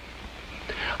know.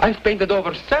 I've painted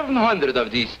over 700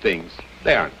 of these things.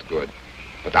 They aren't good,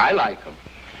 but I like them.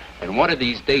 And one of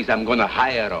these days, I'm going to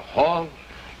hire a hall,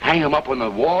 hang them up on the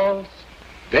walls.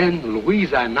 Then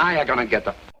Louisa and I are going to get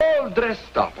all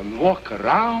dressed up and walk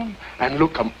around and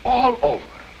look them all over,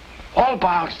 all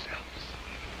by ourselves.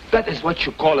 That is what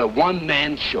you call a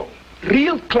one-man show.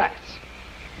 Real class.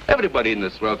 Everybody in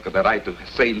this world's got the right to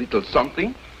say little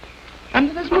something,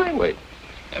 and that's my way.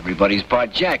 Everybody's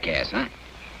part jackass, huh?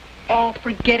 Oh,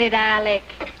 forget it, Alec.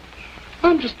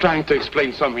 I'm just trying to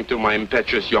explain something to my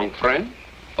impetuous young friend.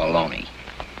 Baloney.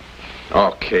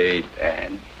 Okay,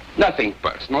 Dan. Nothing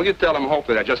personal. You tell him, Hope,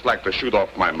 that I just like to shoot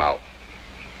off my mouth.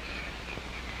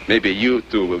 Maybe you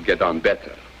two will get on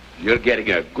better. You're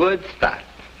getting a good start.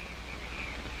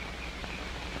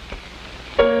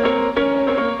 Got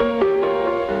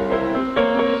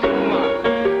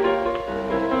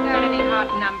any hot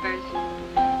numbers?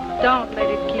 Don't let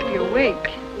it keep you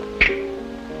awake.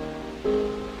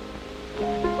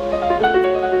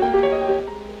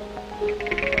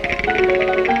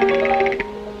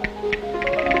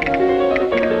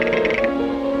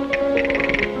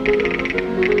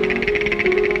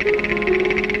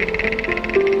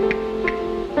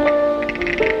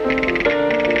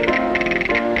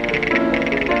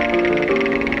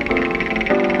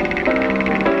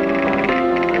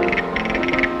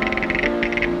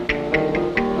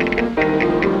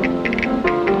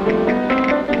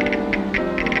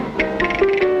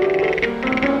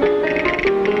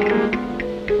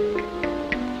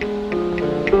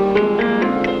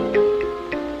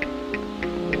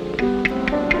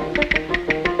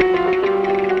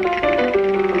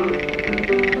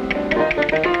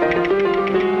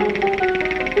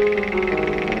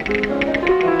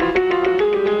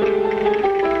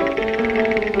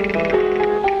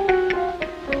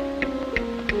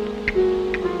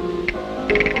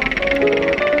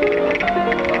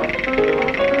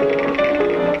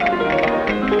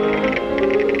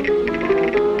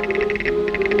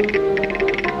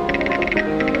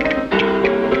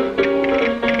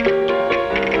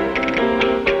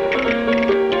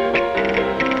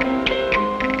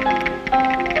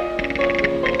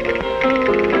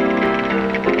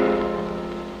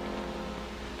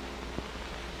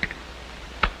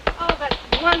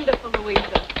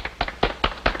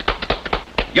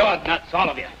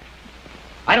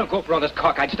 for all this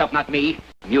cockeyed stuff, not me.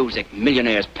 Music,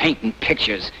 millionaires, painting,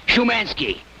 pictures.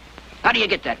 Shumansky. How do you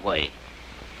get that way?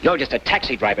 You're just a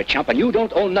taxi driver, chump, and you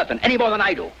don't own nothing any more than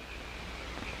I do.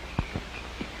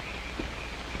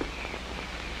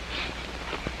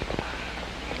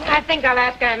 I think I'll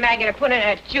ask Aunt Maggie to put in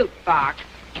a jukebox.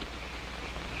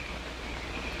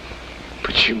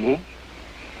 Почему?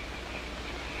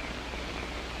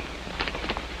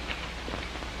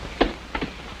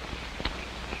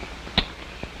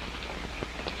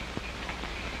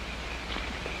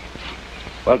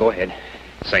 Well, go ahead.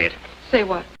 Say it. Say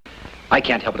what? I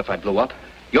can't help it if I blew up.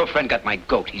 Your friend got my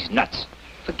goat. He's nuts.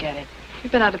 Forget it.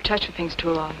 You've been out of touch with things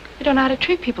too long. You don't know how to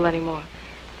treat people anymore.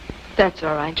 That's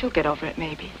all right. You'll get over it,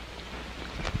 maybe.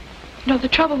 You know, the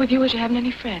trouble with you is you haven't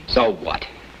any friends. So what?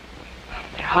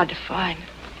 They're hard to find.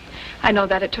 I know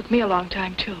that. It took me a long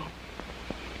time, too.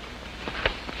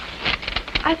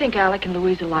 I think Alec and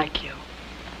Louisa like you.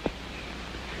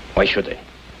 Why should they?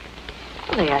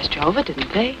 Well, they asked you over,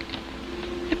 didn't they?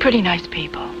 They're pretty nice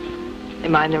people. They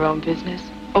mind their own business,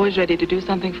 always ready to do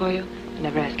something for you, and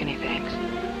never ask any thanks.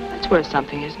 That's worth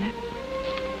something, isn't it?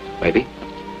 Maybe.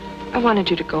 I wanted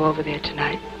you to go over there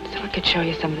tonight so I could show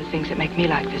you some of the things that make me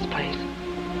like this place.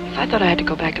 If I thought I had to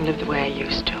go back and live the way I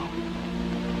used to.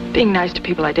 Being nice to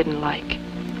people I didn't like.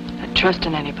 Not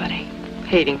trusting anybody.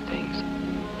 Hating things.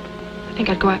 I think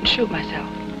I'd go out and shoot myself.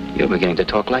 You're beginning to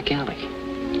talk like Alec.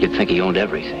 You'd think he owned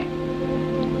everything.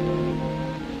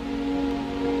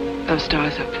 Those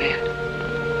stars up there.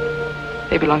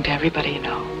 They belong to everybody you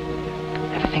know.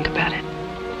 Never think about it.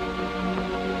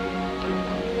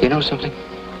 You know something?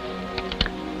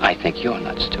 I think you're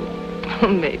nuts, too.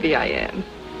 Maybe I am.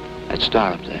 That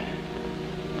star up there.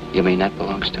 You mean that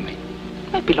belongs to me?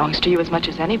 That belongs to you as much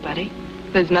as anybody.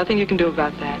 There's nothing you can do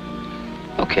about that.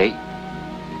 Okay.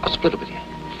 I'll split it with you.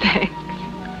 Thanks.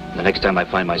 The next time I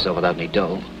find myself without any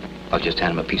dough, I'll just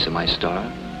hand him a piece of my star.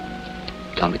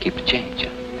 Tell him to keep the change.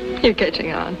 You're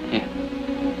catching on. Yeah.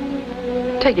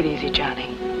 Take it easy,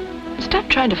 Johnny. And stop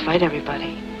trying to fight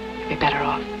everybody. You'll be better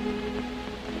off.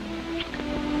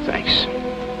 Thanks.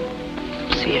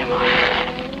 See you tomorrow.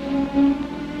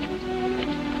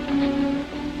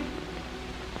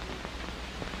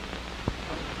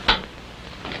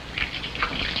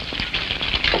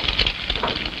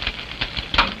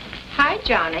 Hi,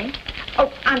 Johnny.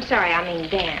 Oh, I'm sorry, I mean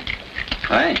Dan.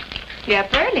 Hi. You're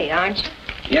up early, aren't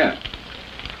you? Yeah.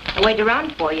 I waited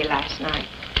around for you last night.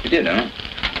 You did, huh?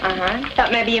 Uh-huh.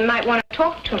 Thought maybe you might want to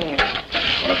talk to me.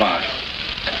 What about?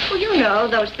 Well, you know,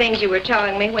 those things you were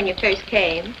telling me when you first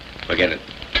came. Forget it.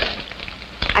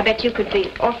 I bet you could be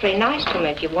awfully nice to me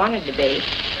if you wanted to be.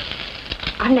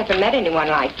 I've never met anyone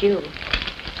like you.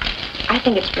 I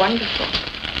think it's wonderful.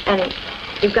 And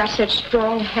you've got such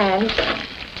strong hands.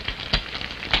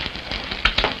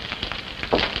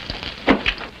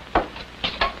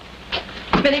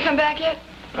 Smitty come back yet?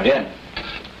 Not yet.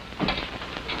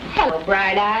 Hello,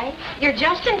 Bright Eye. You're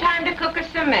just in time to cook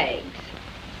us some eggs.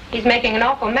 He's making an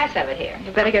awful mess of it here.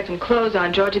 You better get some clothes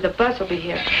on, Georgie. The bus will be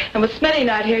here. And with Smitty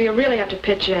not here, you really have to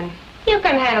pitch in. You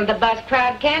can handle the bus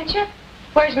crowd, can't you?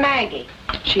 Where's Maggie?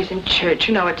 She's in church.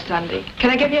 You know it's Sunday. Can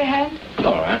I give you a hand?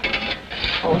 All right.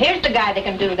 Oh, here's the guy that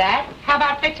can do that. How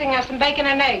about fixing us some bacon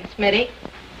and eggs, Smitty?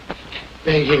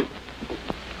 Maggie.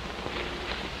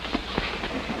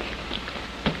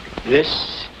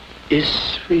 This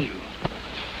is for you.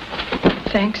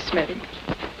 Thanks, Smitty.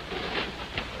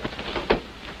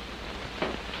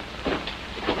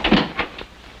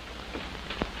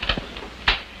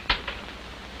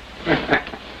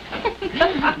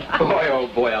 Boy, oh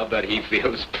boy, I'll bet he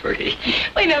feels pretty.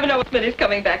 We never know if Smitty's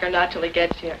coming back or not till he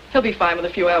gets here. He'll be fine with a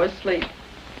few hours sleep.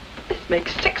 This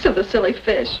makes 6 of the silly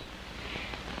fish.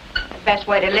 The best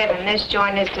way to live in this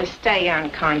joint is to stay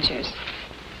unconscious.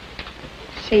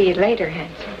 See you later,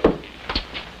 handsome.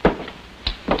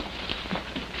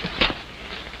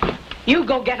 You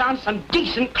go get on some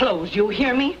decent clothes, you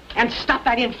hear me? And stop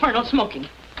that infernal smoking.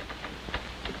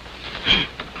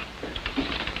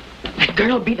 That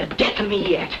girl'll be the death of me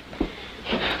yet.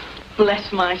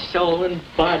 Bless my soul and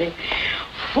body.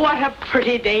 What a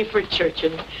pretty day for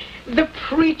churching. The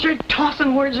preacher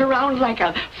tossing words around like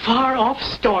a far-off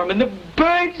storm, and the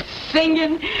birds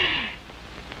singing.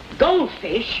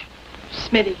 Goldfish?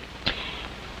 Smitty.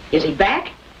 Is he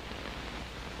back?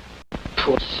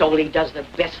 Poor soul, he does the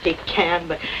best he can,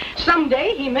 but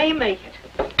someday he may make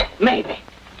it. Maybe.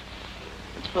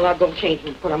 Well, I'll go change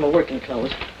and put on my working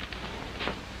clothes.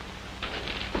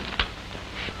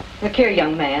 Look here,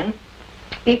 young man.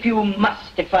 If you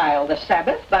must defile the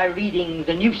Sabbath by reading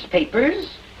the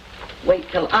newspapers, wait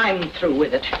till I'm through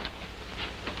with it.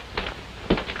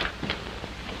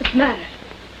 What's the matter?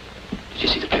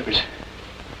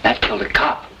 killed a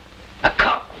cop. A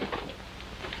cop.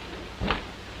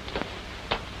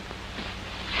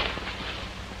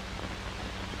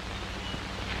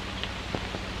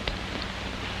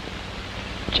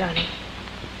 Johnny,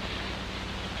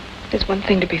 there's one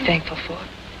thing to be thankful for.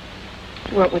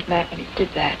 You weren't with Matt when he did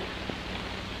that.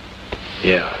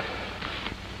 Yeah.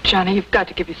 Johnny, you've got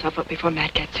to give yourself up before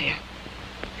Matt gets here.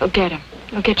 He'll get him.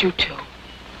 He'll get you, too.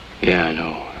 Yeah, I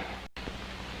know.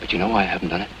 But you know why I haven't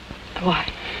done it? Why?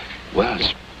 Well,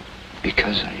 it's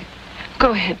because I...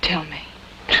 Go ahead, tell me.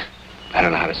 I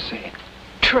don't know how to say it.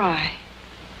 Try.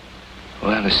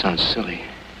 Well, this sounds silly.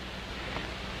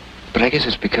 But I guess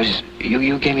it's because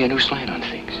you gave me a new slant on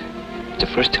things. It's the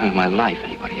first time in my life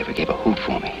anybody ever gave a hoot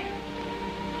for me.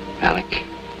 Alec,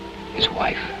 his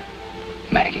wife,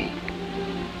 Maggie,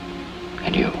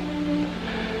 and you.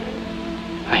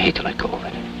 I hate to let go of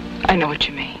it. I know what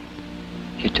you mean.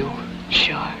 You do?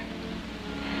 Sure.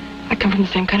 I come from the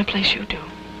same kind of place you do.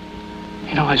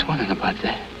 You know, I was wondering about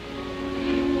that.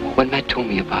 When Matt told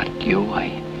me about you, I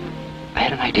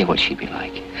had an idea what she'd be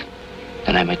like.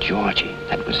 Then I met Georgie.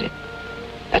 That was it.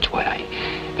 That's why I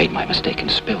made my mistake and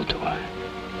spilled to her.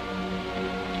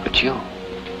 But you,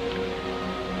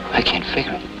 I can't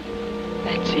figure it.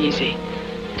 That's easy.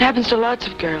 It happens to lots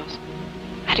of girls.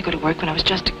 I had to go to work when I was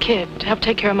just a kid to help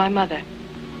take care of my mother.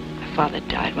 My father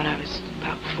died when I was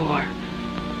about 4.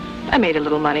 I made a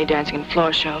little money dancing in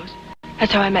floor shows.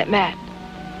 That's how I met Matt.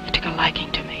 He took a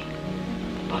liking to me.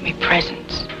 Bought me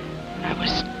presents. I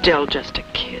was still just a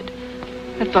kid.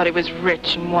 I thought he was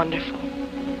rich and wonderful.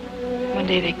 One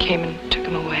day they came and took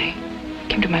him away.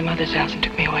 Came to my mother's house and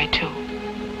took me away, too.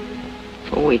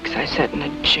 For weeks I sat in a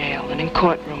jail and in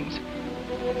courtrooms.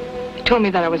 They told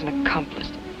me that I was an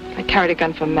accomplice. I carried a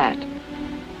gun for Matt.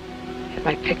 Had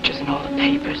my pictures in all the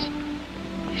papers.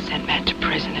 They sent Matt to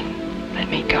prison and let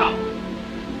me go.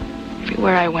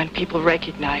 Everywhere I went, people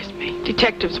recognized me.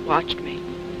 Detectives watched me.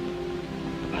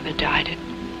 My mother died. It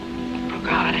broke her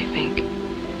heart, I think.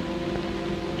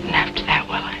 And after that,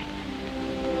 well,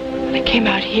 I came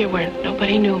out here where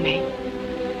nobody knew me.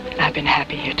 And I've been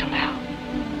happy here till now.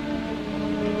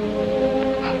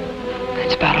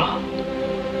 That's about all.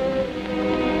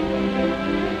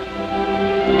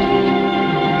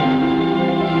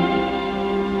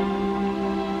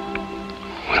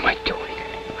 What am I doing?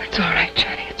 It's all right,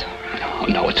 Johnny. It's all right.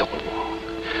 No, it's all wrong.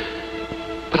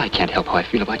 But I can't help how I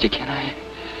feel about you, can I?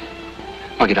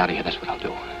 I'll get out of here, that's what I'll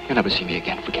do. You'll never see me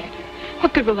again, forget it.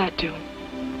 What good will that do?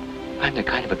 I'm the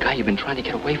kind of a guy you've been trying to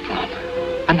get away from.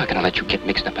 I'm not gonna let you get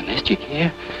mixed up in this, do you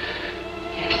hear?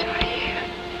 Yes, I hear.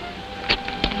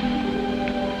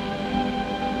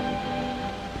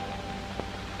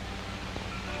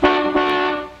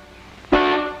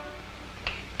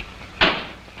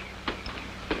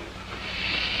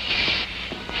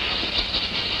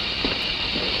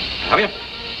 Have you?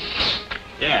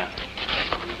 Yeah.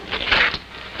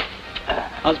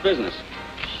 How's business?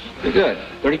 Pretty good.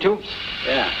 32?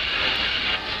 Yeah.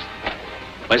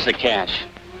 Where's the cash?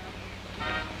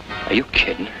 Are you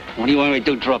kidding? What do you want me to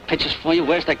do, draw pictures for you?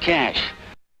 Where's the cash?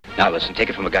 Now listen, take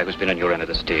it from a guy who's been on your end of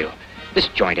this deal. This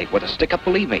joint ain't worth a stick-up,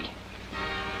 believe me.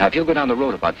 Now, if you'll go down the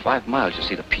road about 5 miles, you'll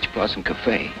see the Peach Blossom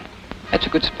Cafe. That's a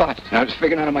good spot. I was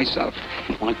figuring out it myself.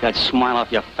 Wipe that smile off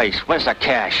your face. Where's the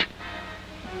cash?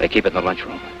 They keep it in the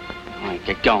lunchroom. All right,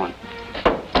 get going.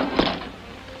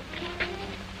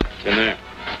 It's in there.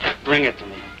 Bring it to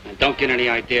me. And don't get any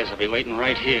ideas. I'll be waiting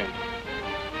right here.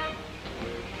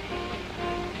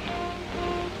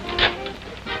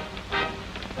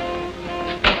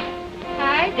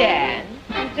 Hi, Dad.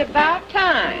 It's about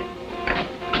time.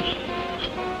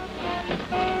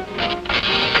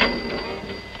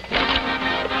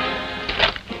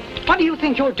 What do you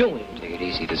think you're doing? Take it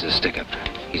easy. There's a stick-up.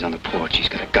 He's on the porch. He's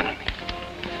got a gun on me.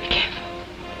 Be careful.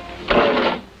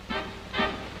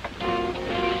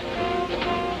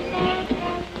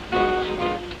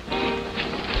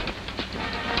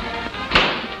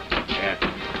 Yeah.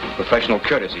 Professional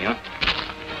courtesy, huh?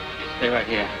 Stay right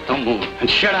here. Don't move. And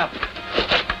shut up.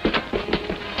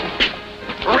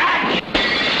 Rat!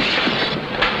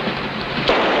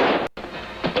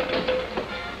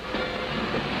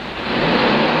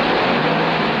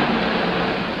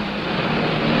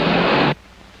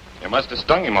 You must have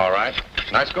stung him all right.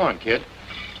 Nice going, kid.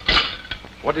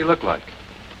 What do you look like?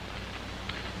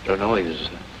 Don't know. He was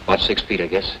about 6 feet, I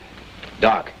guess.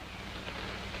 Dark.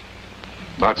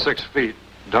 About 6 feet.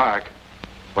 Dark.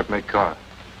 What make car?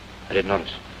 I didn't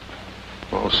notice.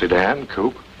 Oh, sedan,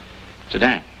 coupe.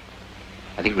 Sedan.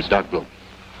 I think it was dark blue.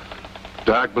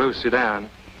 Dark blue sedan.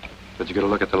 Did you get a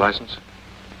look at the license?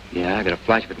 Yeah, I got a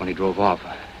flash of it when he drove off.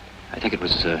 I think it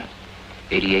was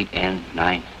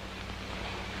 88N9.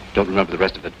 Don't remember the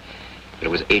rest of it, but it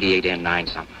was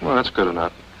 88N9 something. Well, that's good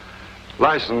enough.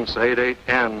 License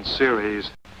 88N series.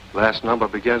 Last number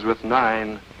begins with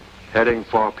 9, heading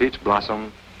for Peach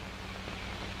Blossom.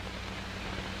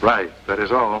 Right, that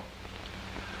is all.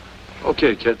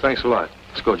 Okay, kid, thanks a lot.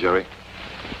 Let's go, Jerry.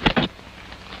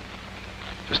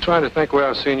 Just trying to think where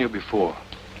I've seen you before.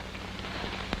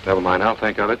 Never mind, I'll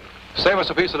think of it. Save us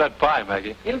a piece of that pie,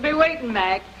 Maggie. It'll be waiting,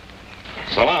 Mag.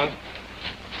 So long.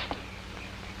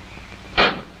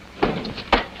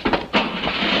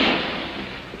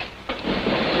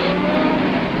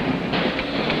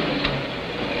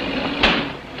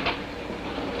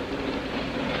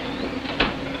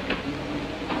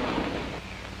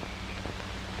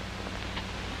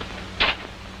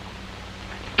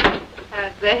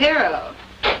 The hero.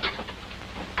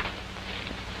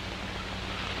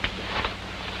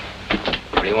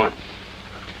 What do you want?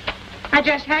 I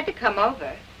just had to come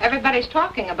over. Everybody's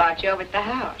talking about you over at the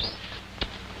house.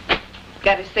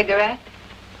 Got a cigarette?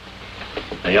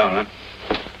 They are, huh?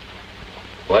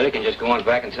 Well, you can just go on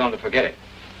back and tell them to forget it.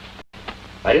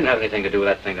 I didn't have anything to do with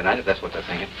that thing tonight, if that's what they're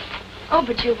thinking. Oh,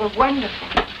 but you were wonderful.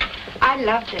 I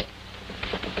loved it.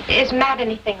 Is Matt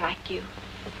anything like you?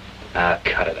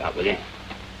 Cut it out, will you?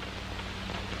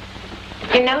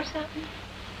 You know something?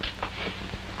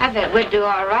 I bet we'd do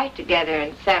all right together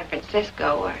in San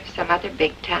Francisco or some other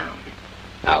big town.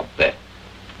 I'll bet.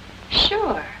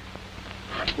 Sure.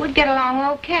 We'd get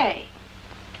along okay.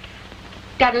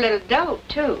 Got a little dough,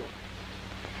 too.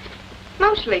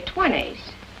 Mostly 20s.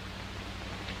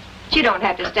 But you don't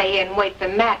have to stay here and wait for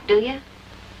Matt, do you?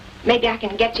 Maybe I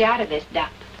can get you out of this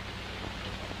duck.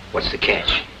 What's the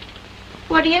catch?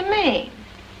 What do you mean?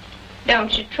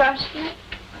 Don't you trust me?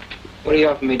 What are you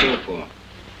offering me doing for?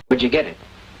 Where'd you get it?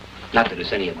 Not that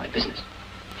it's any of my business.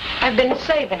 I've been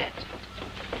saving it.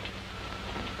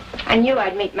 I knew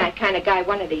I'd meet my kind of guy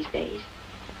one of these days.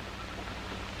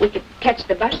 We could catch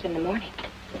the bus in the morning.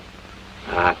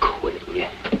 Quit it, will you?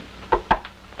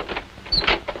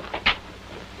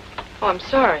 Oh, I'm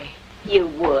sorry. You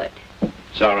would.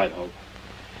 It's all right, Hope.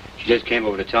 She just came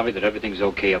over to tell me that everything's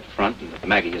okay up front and that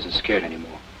Maggie isn't scared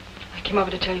anymore. I came over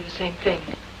to tell you the same thing.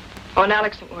 Oh, and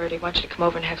Alex isn't worried. He wants you to come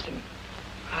over and have some...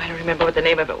 I don't remember what the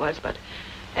name of it was, but...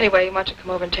 Anyway, he wants you to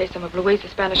come over and taste some of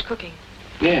Louisa's Spanish cooking.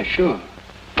 Yeah, sure.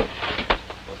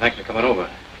 Well, thanks for coming over.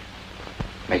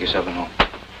 Make yourself at home.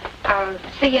 I'll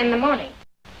see you in the morning.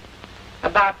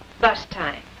 About bus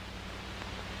time.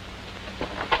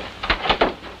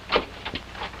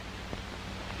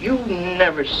 You've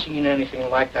never seen anything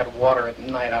like that water at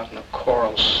night out in the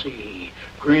Coral Sea.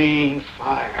 Green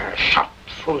fire, shot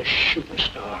full of shooting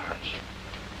stars.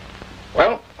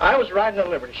 Well, I was riding a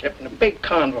liberty ship in a big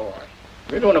convoy.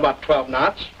 We were doing about 12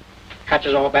 knots.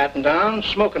 Hatches all battened down,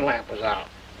 smoking lamp was out.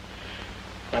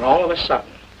 And all of a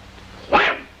sudden,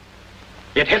 wham!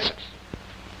 It hits us.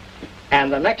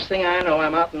 And the next thing I know,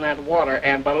 I'm out in that water,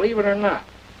 and believe it or not,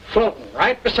 floating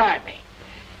right beside me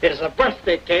is a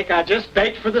birthday cake I just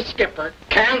baked for the skipper,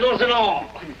 candles and all.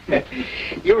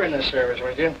 You were in the service,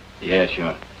 weren't you? Yeah,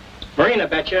 sure. Marine, I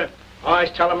bet you.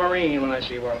 Always tell a Marine when I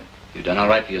see one. You've done all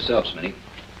right for yourself, Smitty.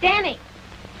 Danny.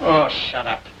 Oh, shut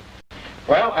up.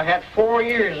 Well, I had 4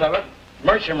 years of it.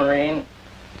 Merchant Marine.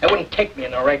 They wouldn't take me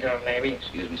in the regular Navy.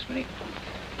 Excuse me, Smitty.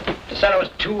 They said I was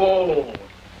too old.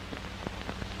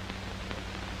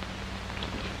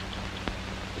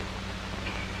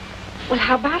 Well,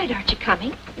 how about it? Aren't you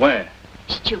coming? Where?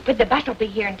 Stupid. The bus will be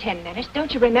here in 10 minutes.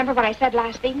 Don't you remember what I said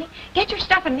last evening? Get your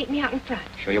stuff and meet me out in front.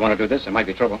 Sure you want to do this? There might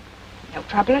be trouble. No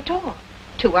trouble at all.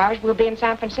 2 hours we'll be in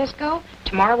San Francisco.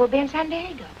 Tomorrow we'll be in San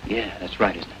Diego. Yeah, that's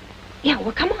right, isn't it? Yeah,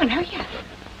 well, come on. Hurry up.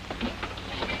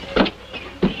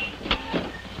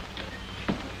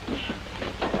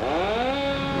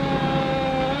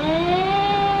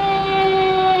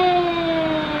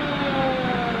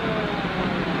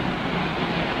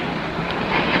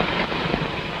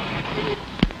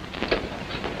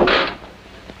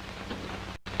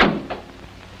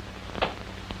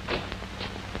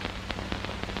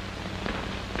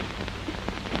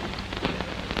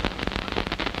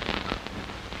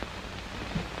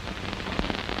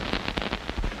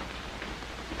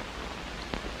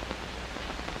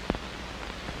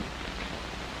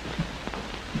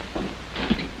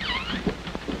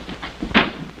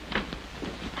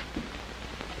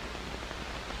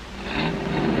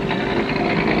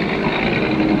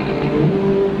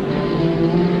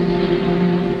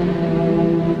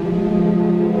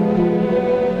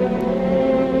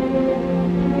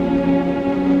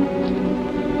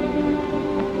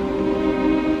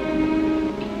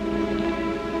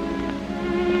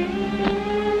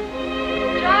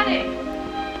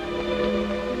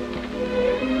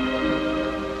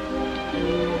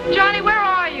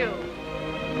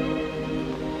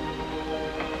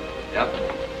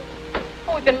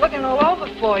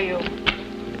 over for you.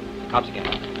 Cops again.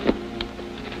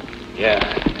 Yeah,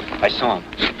 I saw him.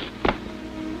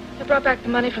 They brought back the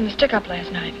money from the stick-up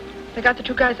last night. They got the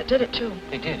 2 guys that did it, too.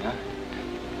 They did, huh?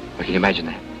 Well, can you imagine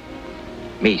that?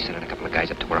 Me sending a couple of guys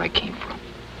up to where I came from.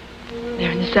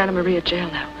 They're in the Santa Maria jail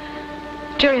now.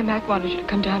 Jerry and Mac wanted you to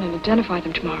come down and identify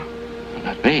them tomorrow. Well,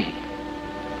 not me.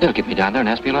 They'll get me down there and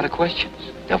ask me a lot of questions.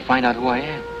 They'll find out who I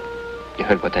am. You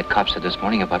heard what that cop said this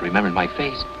morning about remembering my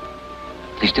face.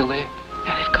 They still there?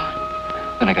 Yeah, they've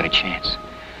gone. Then I got a chance.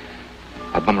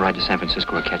 I'll bum a ride to San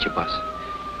Francisco or catch a bus.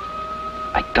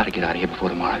 I gotta get out of here before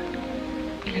tomorrow.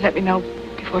 Will you let me know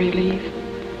before you leave?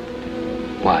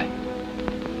 Why?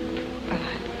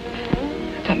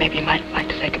 I thought maybe you might like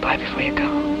to say goodbye before you go.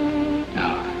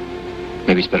 No.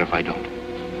 Maybe it's better if I don't.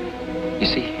 You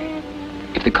see,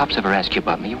 if the cops ever ask you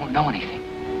about me, you won't know anything.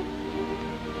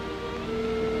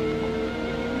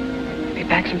 Be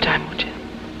back sometime, won't you?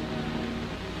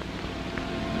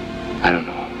 I don't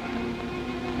know.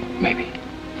 Maybe.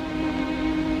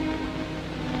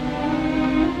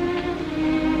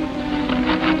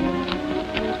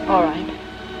 All right.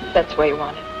 That's the way you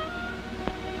want it.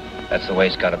 That's the way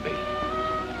it's gotta be.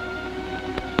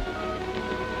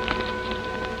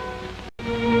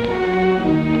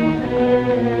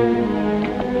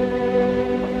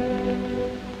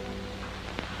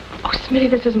 Oh, Smitty,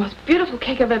 this is the most beautiful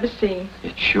cake I've ever seen.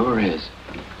 It sure is.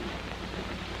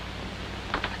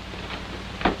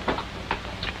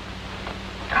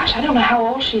 Gosh, I don't know how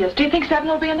old she is. Do you think 7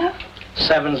 will be enough?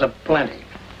 7's a plenty.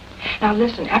 Now,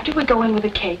 listen, after we go in with the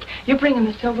cake, you bring in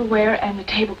the silverware and the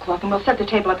tablecloth, and we'll set the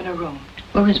table up in her room.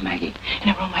 Where is Maggie? In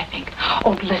her room, I think.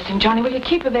 Oh, listen, Johnny, will you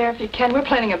keep her there if you can? We're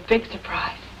planning a big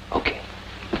surprise. Okay.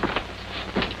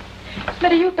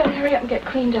 Smitty, you better hurry up and get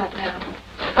cleaned up now.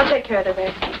 I'll take care of the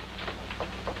rest.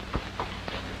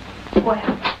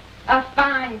 Well, a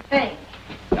fine thing.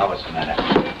 Now what's the matter?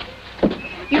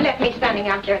 You left me standing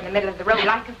out there in the middle of the road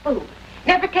like a fool.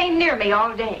 Never came near me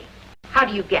all day. How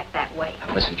do you get that way?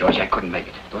 Now, listen, Georgie, I couldn't make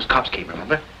it. Those cops came,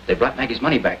 remember? They brought Maggie's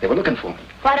money back. They were looking for me.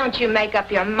 Why don't you make up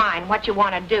your mind what you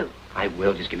want to do? I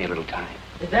will. Just give me a little time.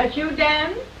 Is that you,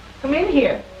 Dan? Come in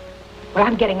here. Well,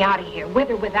 I'm getting out of here, with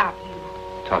or without you.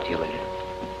 Talk to you later.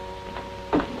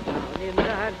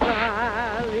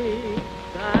 Down in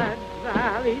that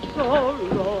valley so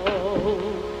low,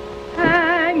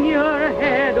 hang your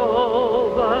head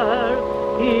over,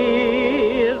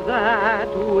 hear that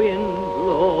wind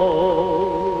blow.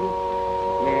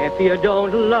 If you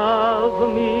don't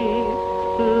love me,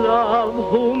 love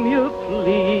whom you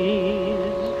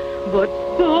please, but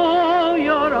throw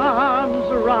your arms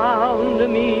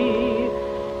around me,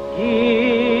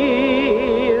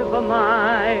 give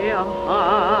my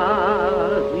heart.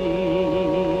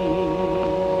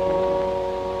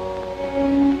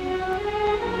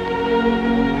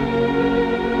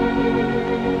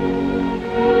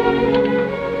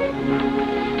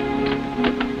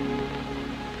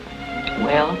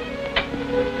 Well?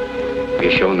 Are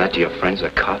you showing that to your friends, the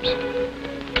cops?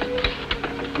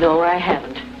 No, I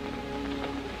haven't.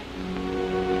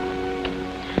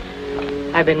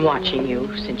 I've been watching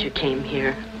you since you came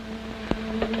here.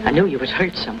 I knew you was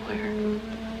hurt somewhere.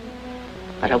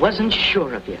 But I wasn't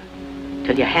sure of you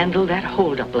till you handled that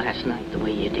holdup last night the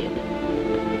way you did.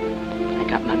 I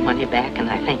got my money back and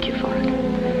I thank you for it.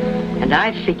 And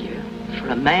I figure for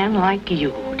a man like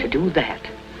you to do that,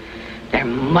 there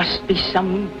must be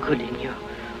some good in you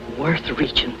worth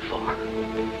reaching for.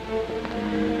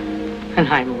 And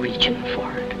I'm reaching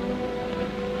for it.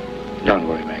 Don't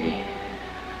worry, Maggie.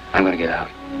 I'm gonna get out.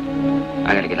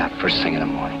 I'm gonna get out first thing in the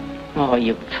morning. Oh,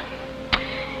 you've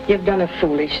done a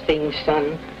foolish thing,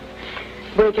 son.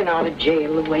 Breaking out of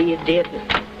jail the way you did.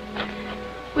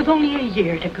 With only a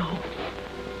year to go.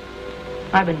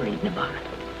 I've been reading about it.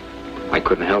 I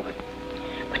couldn't help it.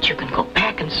 But you can go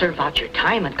back and serve out your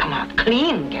time and come out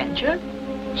clean, can't you?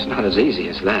 It's not as easy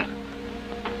as that.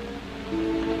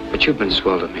 But you've been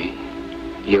swell to me.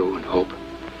 You and Hope.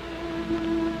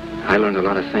 I learned a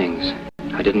lot of things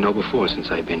I didn't know before since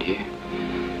I've been here.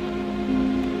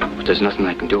 But there's nothing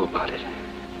I can do about it.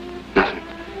 Nothing.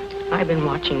 I've been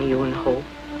watching you and Hope.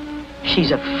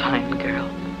 She's a fine girl.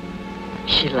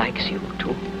 She likes you,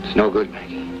 too. It's no good,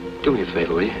 Maggie. Do me a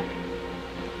favor, will you?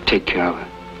 Take care of her.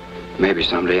 Maybe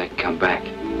someday I can come back.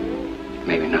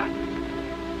 Maybe not.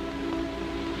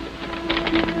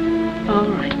 All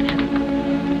right, then.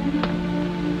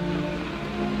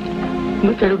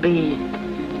 But there'll be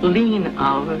lean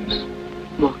hours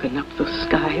walking up the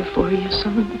sky for you,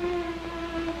 son.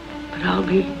 But I'll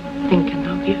be thinking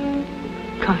of you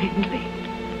kindly.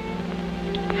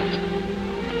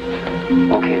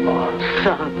 Okay, Mom.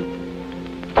 Son.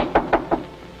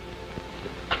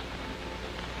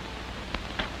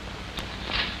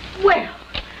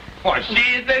 For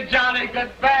she's a jolly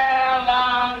good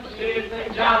fellow. She's a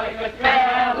jolly good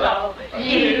fellow.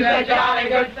 She's a jolly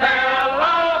good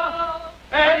fellow.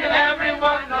 And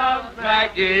everyone loves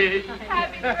Maggie.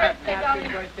 Happy birthday, darling. Happy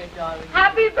birthday, darling.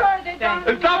 Happy birthday, darling.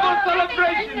 A double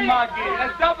celebration, Maggie.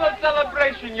 A double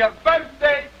celebration. Your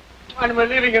birthday. And we're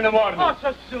leaving in the morning. Oh,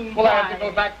 so soon. Well, I have to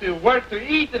go back to work to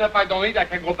eat, and if I don't eat, I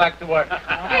can go back to work. Isn't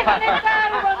it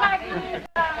terrible, Maggie?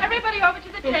 Everybody over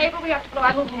to the table. We have to blow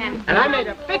out the candles. And I made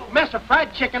a big mess of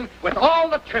fried chicken with all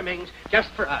the trimmings just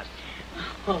for us.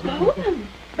 Bohnen.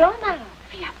 Blow them out.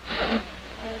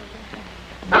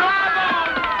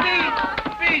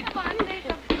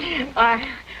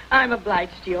 I'm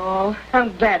obliged to you all.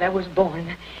 I'm glad I was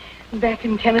born. Back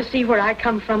in Tennessee, where I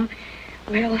come from,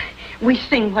 well, we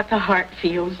sing what the heart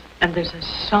feels, and there's a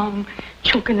song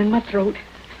choking in my throat.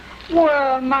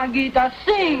 Well, Maggie,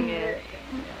 sing.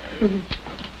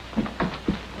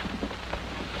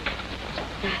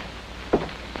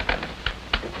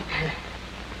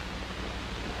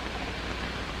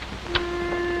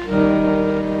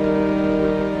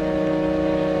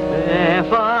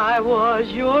 If I was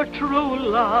your true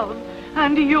love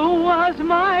and you was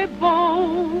my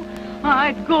beau,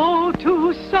 I'd go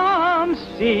to some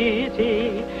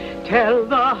city, tell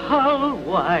the whole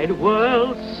wide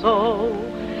world so.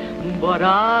 But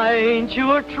I ain't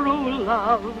your true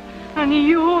love and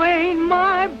you ain't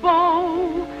my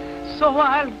beau, so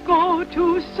I'll go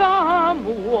to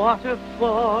some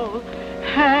waterfall,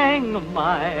 hang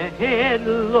my head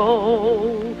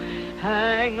low.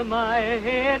 Hang my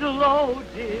head low,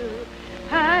 dear,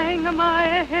 hang my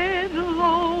head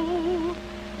low,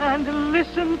 and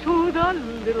listen to the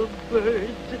little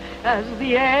birds as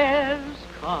the airs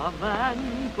come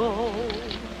and go.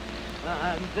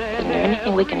 And Is there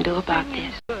anything we can do about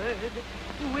this?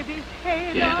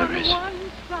 Yeah, there is.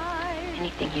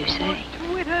 Anything you say.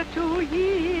 Twitter to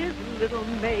his little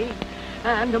mate,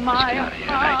 and Let's my get out of here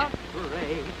tonight.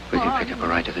 We can pick up a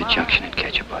ride to the junction and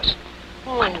catch a bus.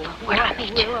 Wonderful. Where do I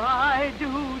meet you?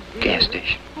 Gas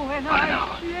station. When About an I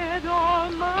hour. shed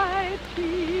all my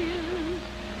tears,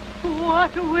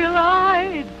 what will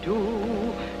I do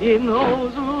in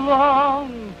those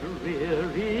long,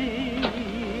 dreary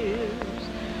years?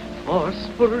 For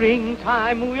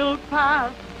springtime will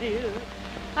pass, dear,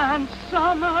 and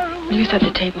summer Will you set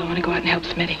the table? I want to go out and help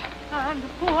Smitty. and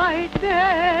white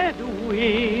dead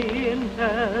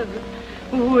winter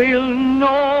will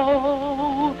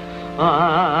know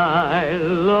I loved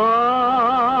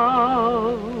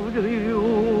you.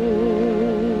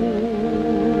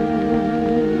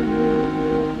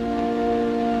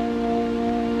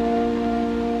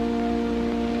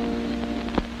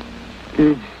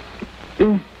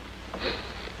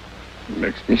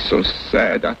 Makes me so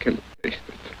sad I can taste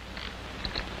it.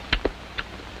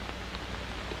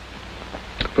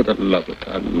 For the love of it,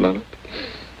 I love it.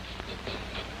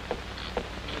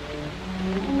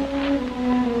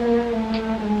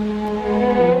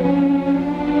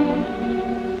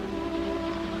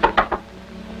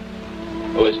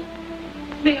 Who is it?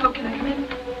 Leo, can I come in?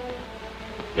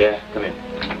 Yeah, come in.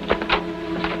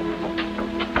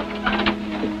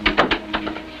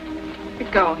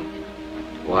 You're going.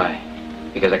 Why?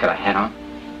 Because I got a hat on?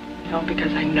 No,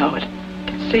 because I know it. I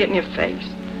can see it in your face.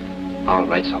 All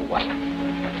right, so what?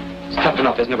 It's tough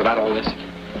enough, isn't it, without all this?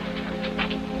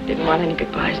 Didn't want any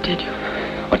goodbyes, did you?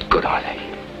 What good are they?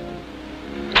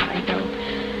 I know.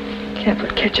 Can't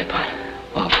put ketchup on.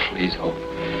 Oh, please, Hope.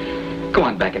 Go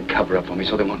on back and cover up for me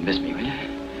so they won't miss me, will you?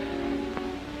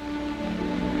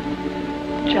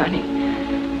 Johnny,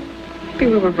 maybe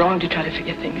we were wrong to try to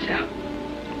figure things out.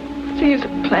 What's the use of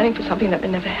planning for something that may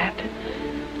never happen?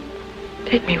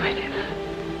 Take me with you.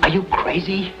 Are you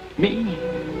crazy? Me?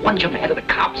 One jump ahead of the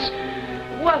cops.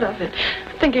 What of it?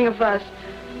 Thinking of us.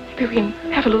 Maybe we can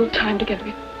have a little time together.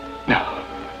 No,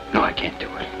 I can't do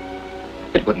it.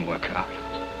 It wouldn't work out.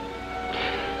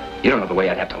 You don't know the way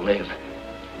I'd have to live.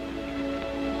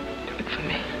 Do it for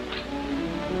me.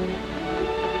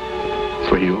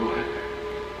 For you,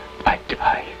 I'd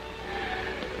die.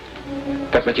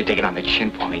 Don't let you take it on the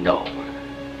chin for me, no.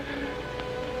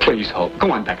 Please, Hope,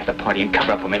 go on back at the party and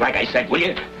cover up for me, like I said, will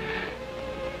you?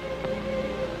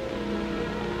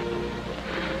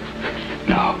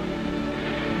 No.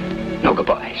 No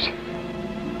goodbyes.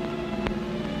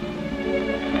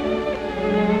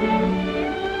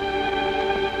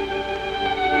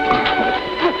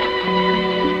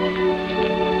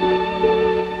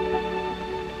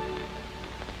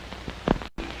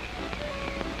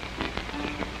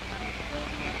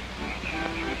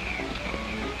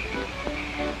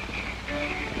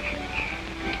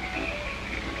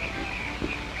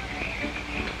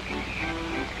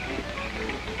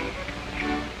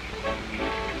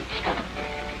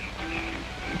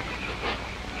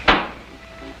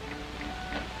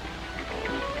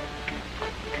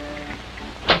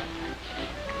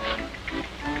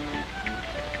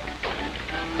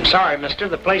 Sorry, mister,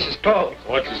 the place is closed.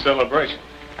 What's the celebration?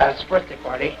 It's a birthday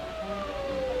party.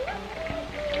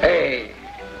 Hey,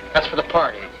 that's for the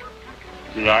party.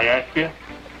 Did I ask you?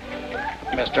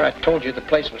 Mister, I told you the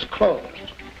place was closed.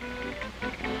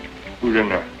 Who's in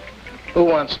there? Who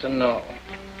wants to know?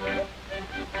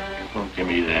 Don't give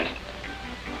me that.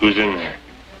 Who's in there?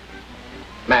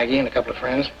 Maggie and a couple of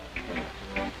friends.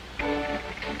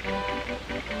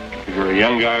 Is there a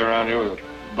young guy around here with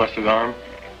a busted arm?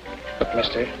 Look,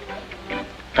 mister,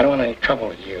 I don't want any trouble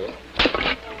with you.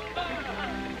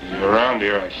 He's around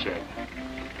here, I said.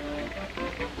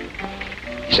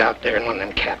 He's out there in one of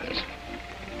them cabins.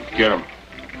 Get him.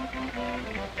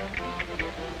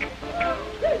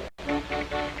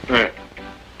 Hey,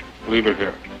 leave it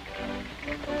here.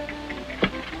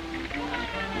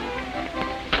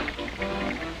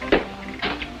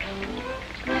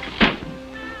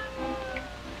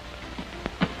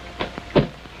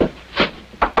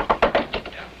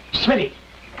 Smitty,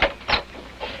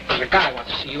 there's a guy who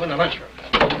wants to see you in the lunchroom.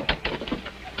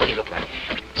 What do you look like?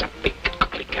 He's a big,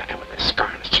 ugly guy with a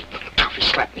scar on his cheek. Tough, he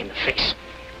slapped me in the face.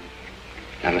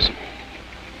 Now listen,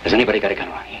 has anybody got a gun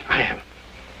around here? I haven't.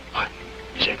 What?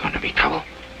 Is there going to be trouble?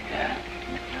 Yeah,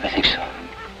 I think so.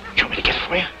 You want me to get it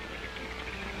for you?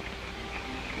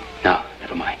 No,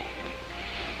 never mind.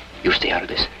 You stay out of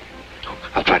this.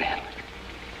 I'll try to handle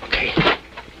it. Okay.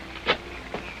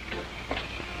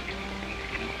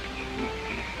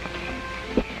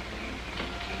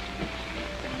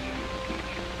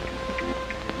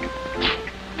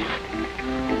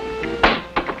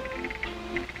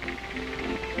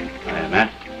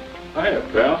 Hiya,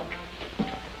 pal.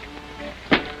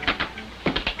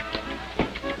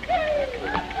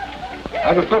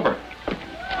 How's the supper?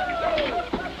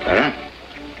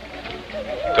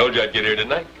 Told you I'd get here,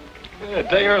 didn't I? Yeah, a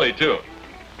day early, too.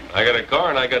 I got a car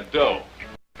and I got dough.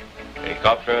 Any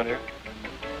cops around here?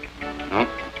 No.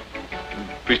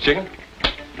 Fish chicken?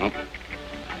 No.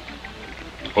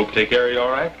 Hope take care of you all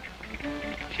right?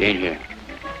 She ain't here.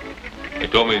 They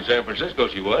told me in San Francisco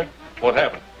she was. What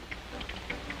happened?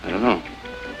 I don't know.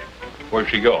 Where'd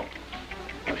she go?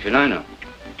 How should I know?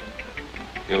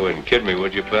 You wouldn't kid me,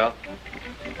 would you, pal?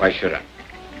 Why should I?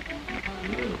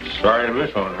 Sorry to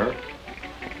miss on her.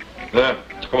 Now,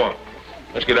 come on.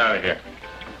 Let's get out of here.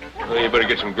 Well, you better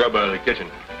get some grub out of the kitchen.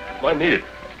 Might need it.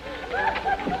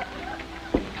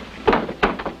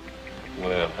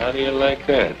 Well, how do you like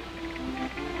that?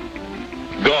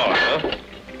 Gone, huh?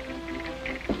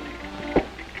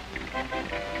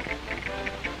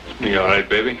 You all right,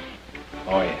 baby?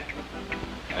 Oh, yeah.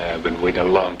 I've been waiting a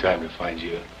long time to find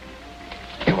you.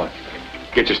 Come on.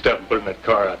 Get your stuff and put it in that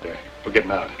car out there. We're getting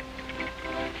out.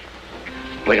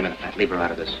 Wait a minute, Matt. Leave her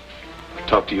out of this. I'll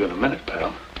talk to you in a minute,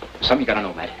 pal. Something you gotta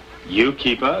know, Matt. You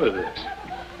keep out of this.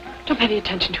 Don't pay any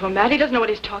attention to him, Matt. He doesn't know what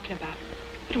he's talking about.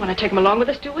 We don't want to take him along with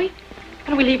us, do we? Why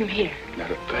don't we leave him here? Not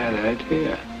a bad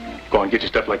idea. Go on, get your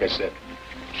stuff like I said.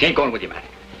 She ain't going with you, Matt.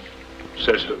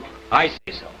 Says who? I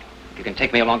say so. You can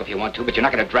take me along if you want to, but you're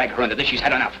not gonna drag her into this. She's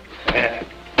had enough. Yeah.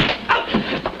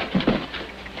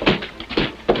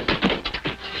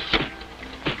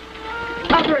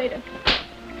 Operator.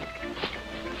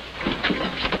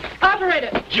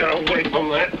 Operator. Get away from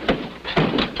that.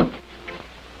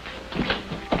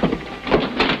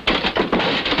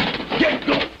 Get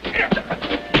going.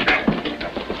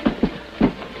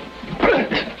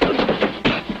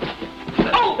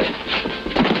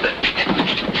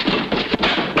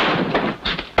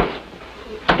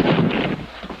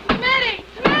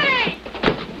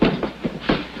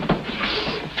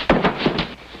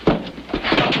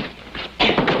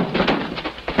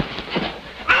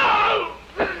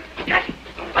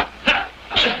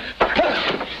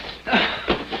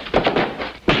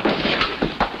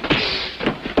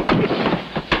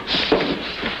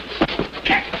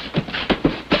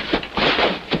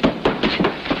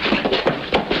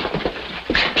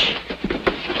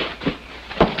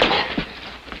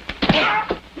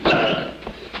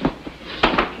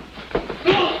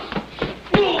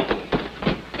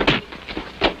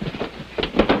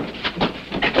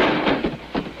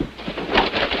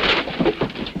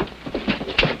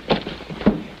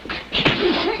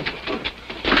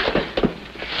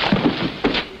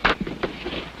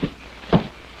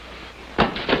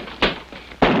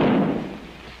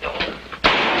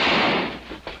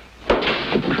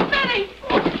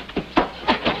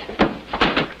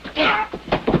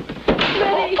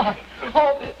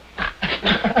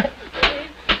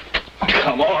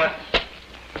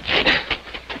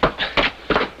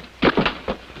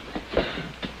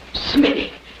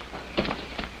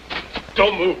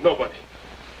 Don't move, nobody.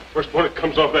 First one that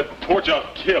comes off that porch,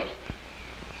 I'll kill.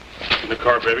 In the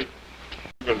car, baby.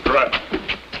 You can drive.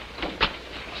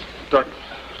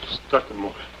 Start the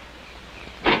motor.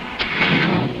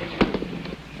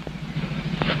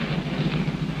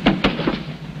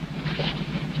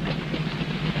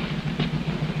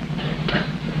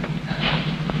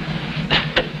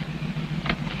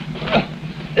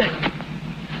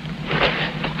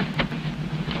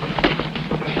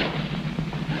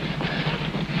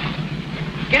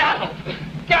 Get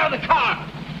out of the car!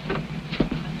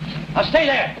 Now stay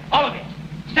there, all of you.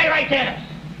 Stay right there.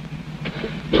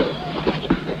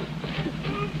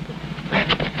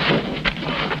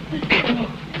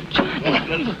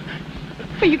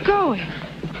 Where are you going?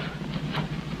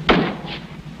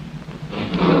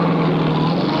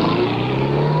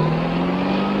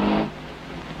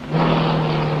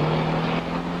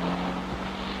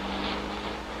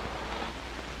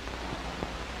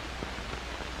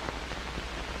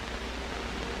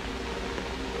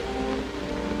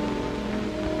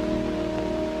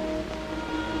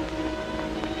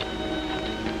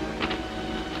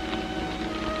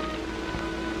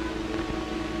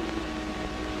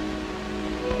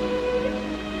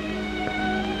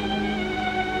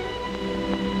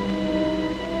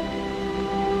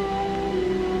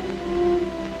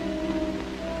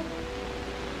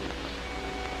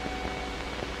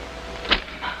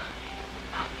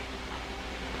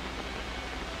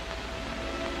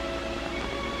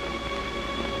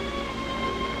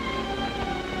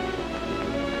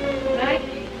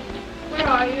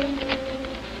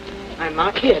 I'm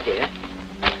out here, dear.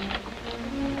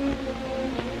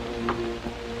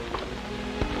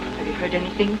 Have you heard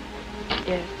anything?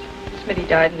 Yes. Smitty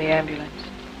died in the ambulance.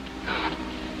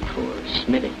 Poor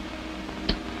Smitty.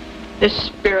 The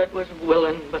spirit was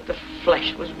willing, but the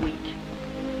flesh was weak.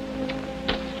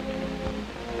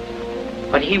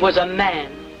 But he was a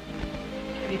man.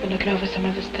 Have you been looking over some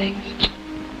of his things?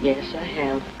 Yes, I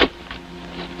have.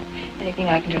 Anything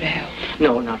I can do to help?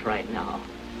 No, not right now.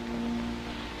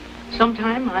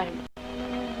 Sometime I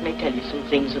may tell you some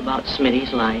things about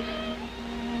Smitty's life.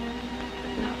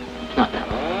 But no, not now.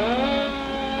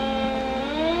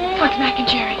 What's Mac and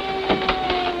Jerry?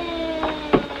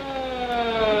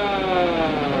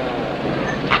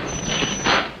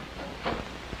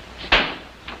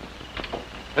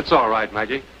 It's all right,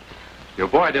 Maggie. Your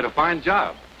boy did a fine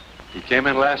job. He came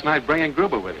in last night bringing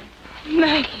Gruber with him.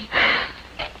 Maggie.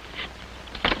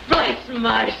 Bless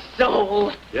my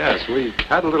soul. Yes, we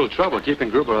had a little trouble keeping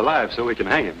Gruber alive so we can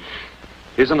hang him.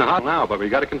 He's in the hospital now, but we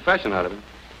got a confession out of him.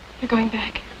 You're going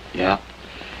back? Yeah.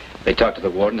 They talked to the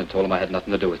warden and told him I had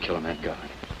nothing to do with killing that guy.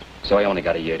 So I only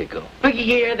got a year to go. A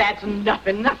year, that's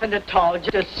nothing at all.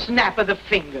 Just a snap of the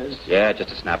fingers. Yeah, just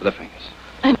a snap of the fingers.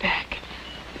 I'm back.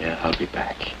 Yeah, I'll be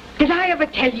back. Did I ever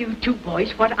tell you two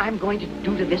boys what I'm going to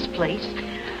do to this place?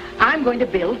 I'm going to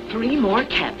build 3 more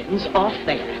cabins off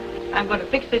there. I'm going to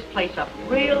fix this place up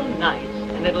real nice,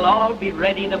 and it'll all be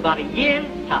ready in about a year's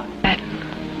time.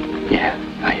 Yeah,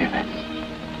 I hear that.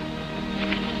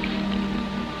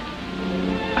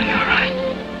 Are you all right?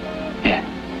 Yeah,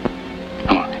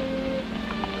 I'm all right.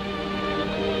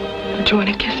 Don't you want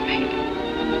to kiss me?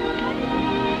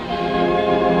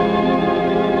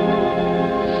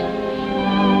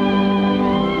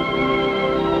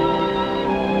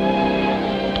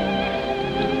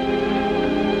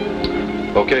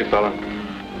 Okay, fella.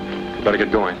 You better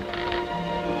get going.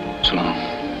 So long.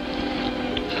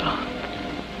 So long.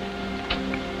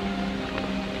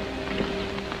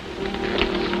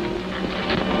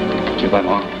 Goodbye,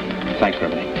 Mom. Thanks for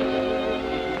everything.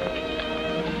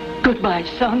 Goodbye,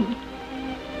 son.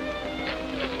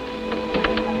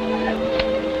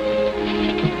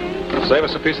 Save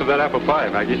us a piece of that apple pie,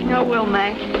 Maggie. I will,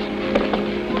 Mac.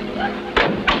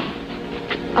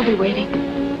 I'll be waiting.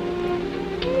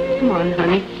 Come on,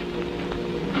 honey.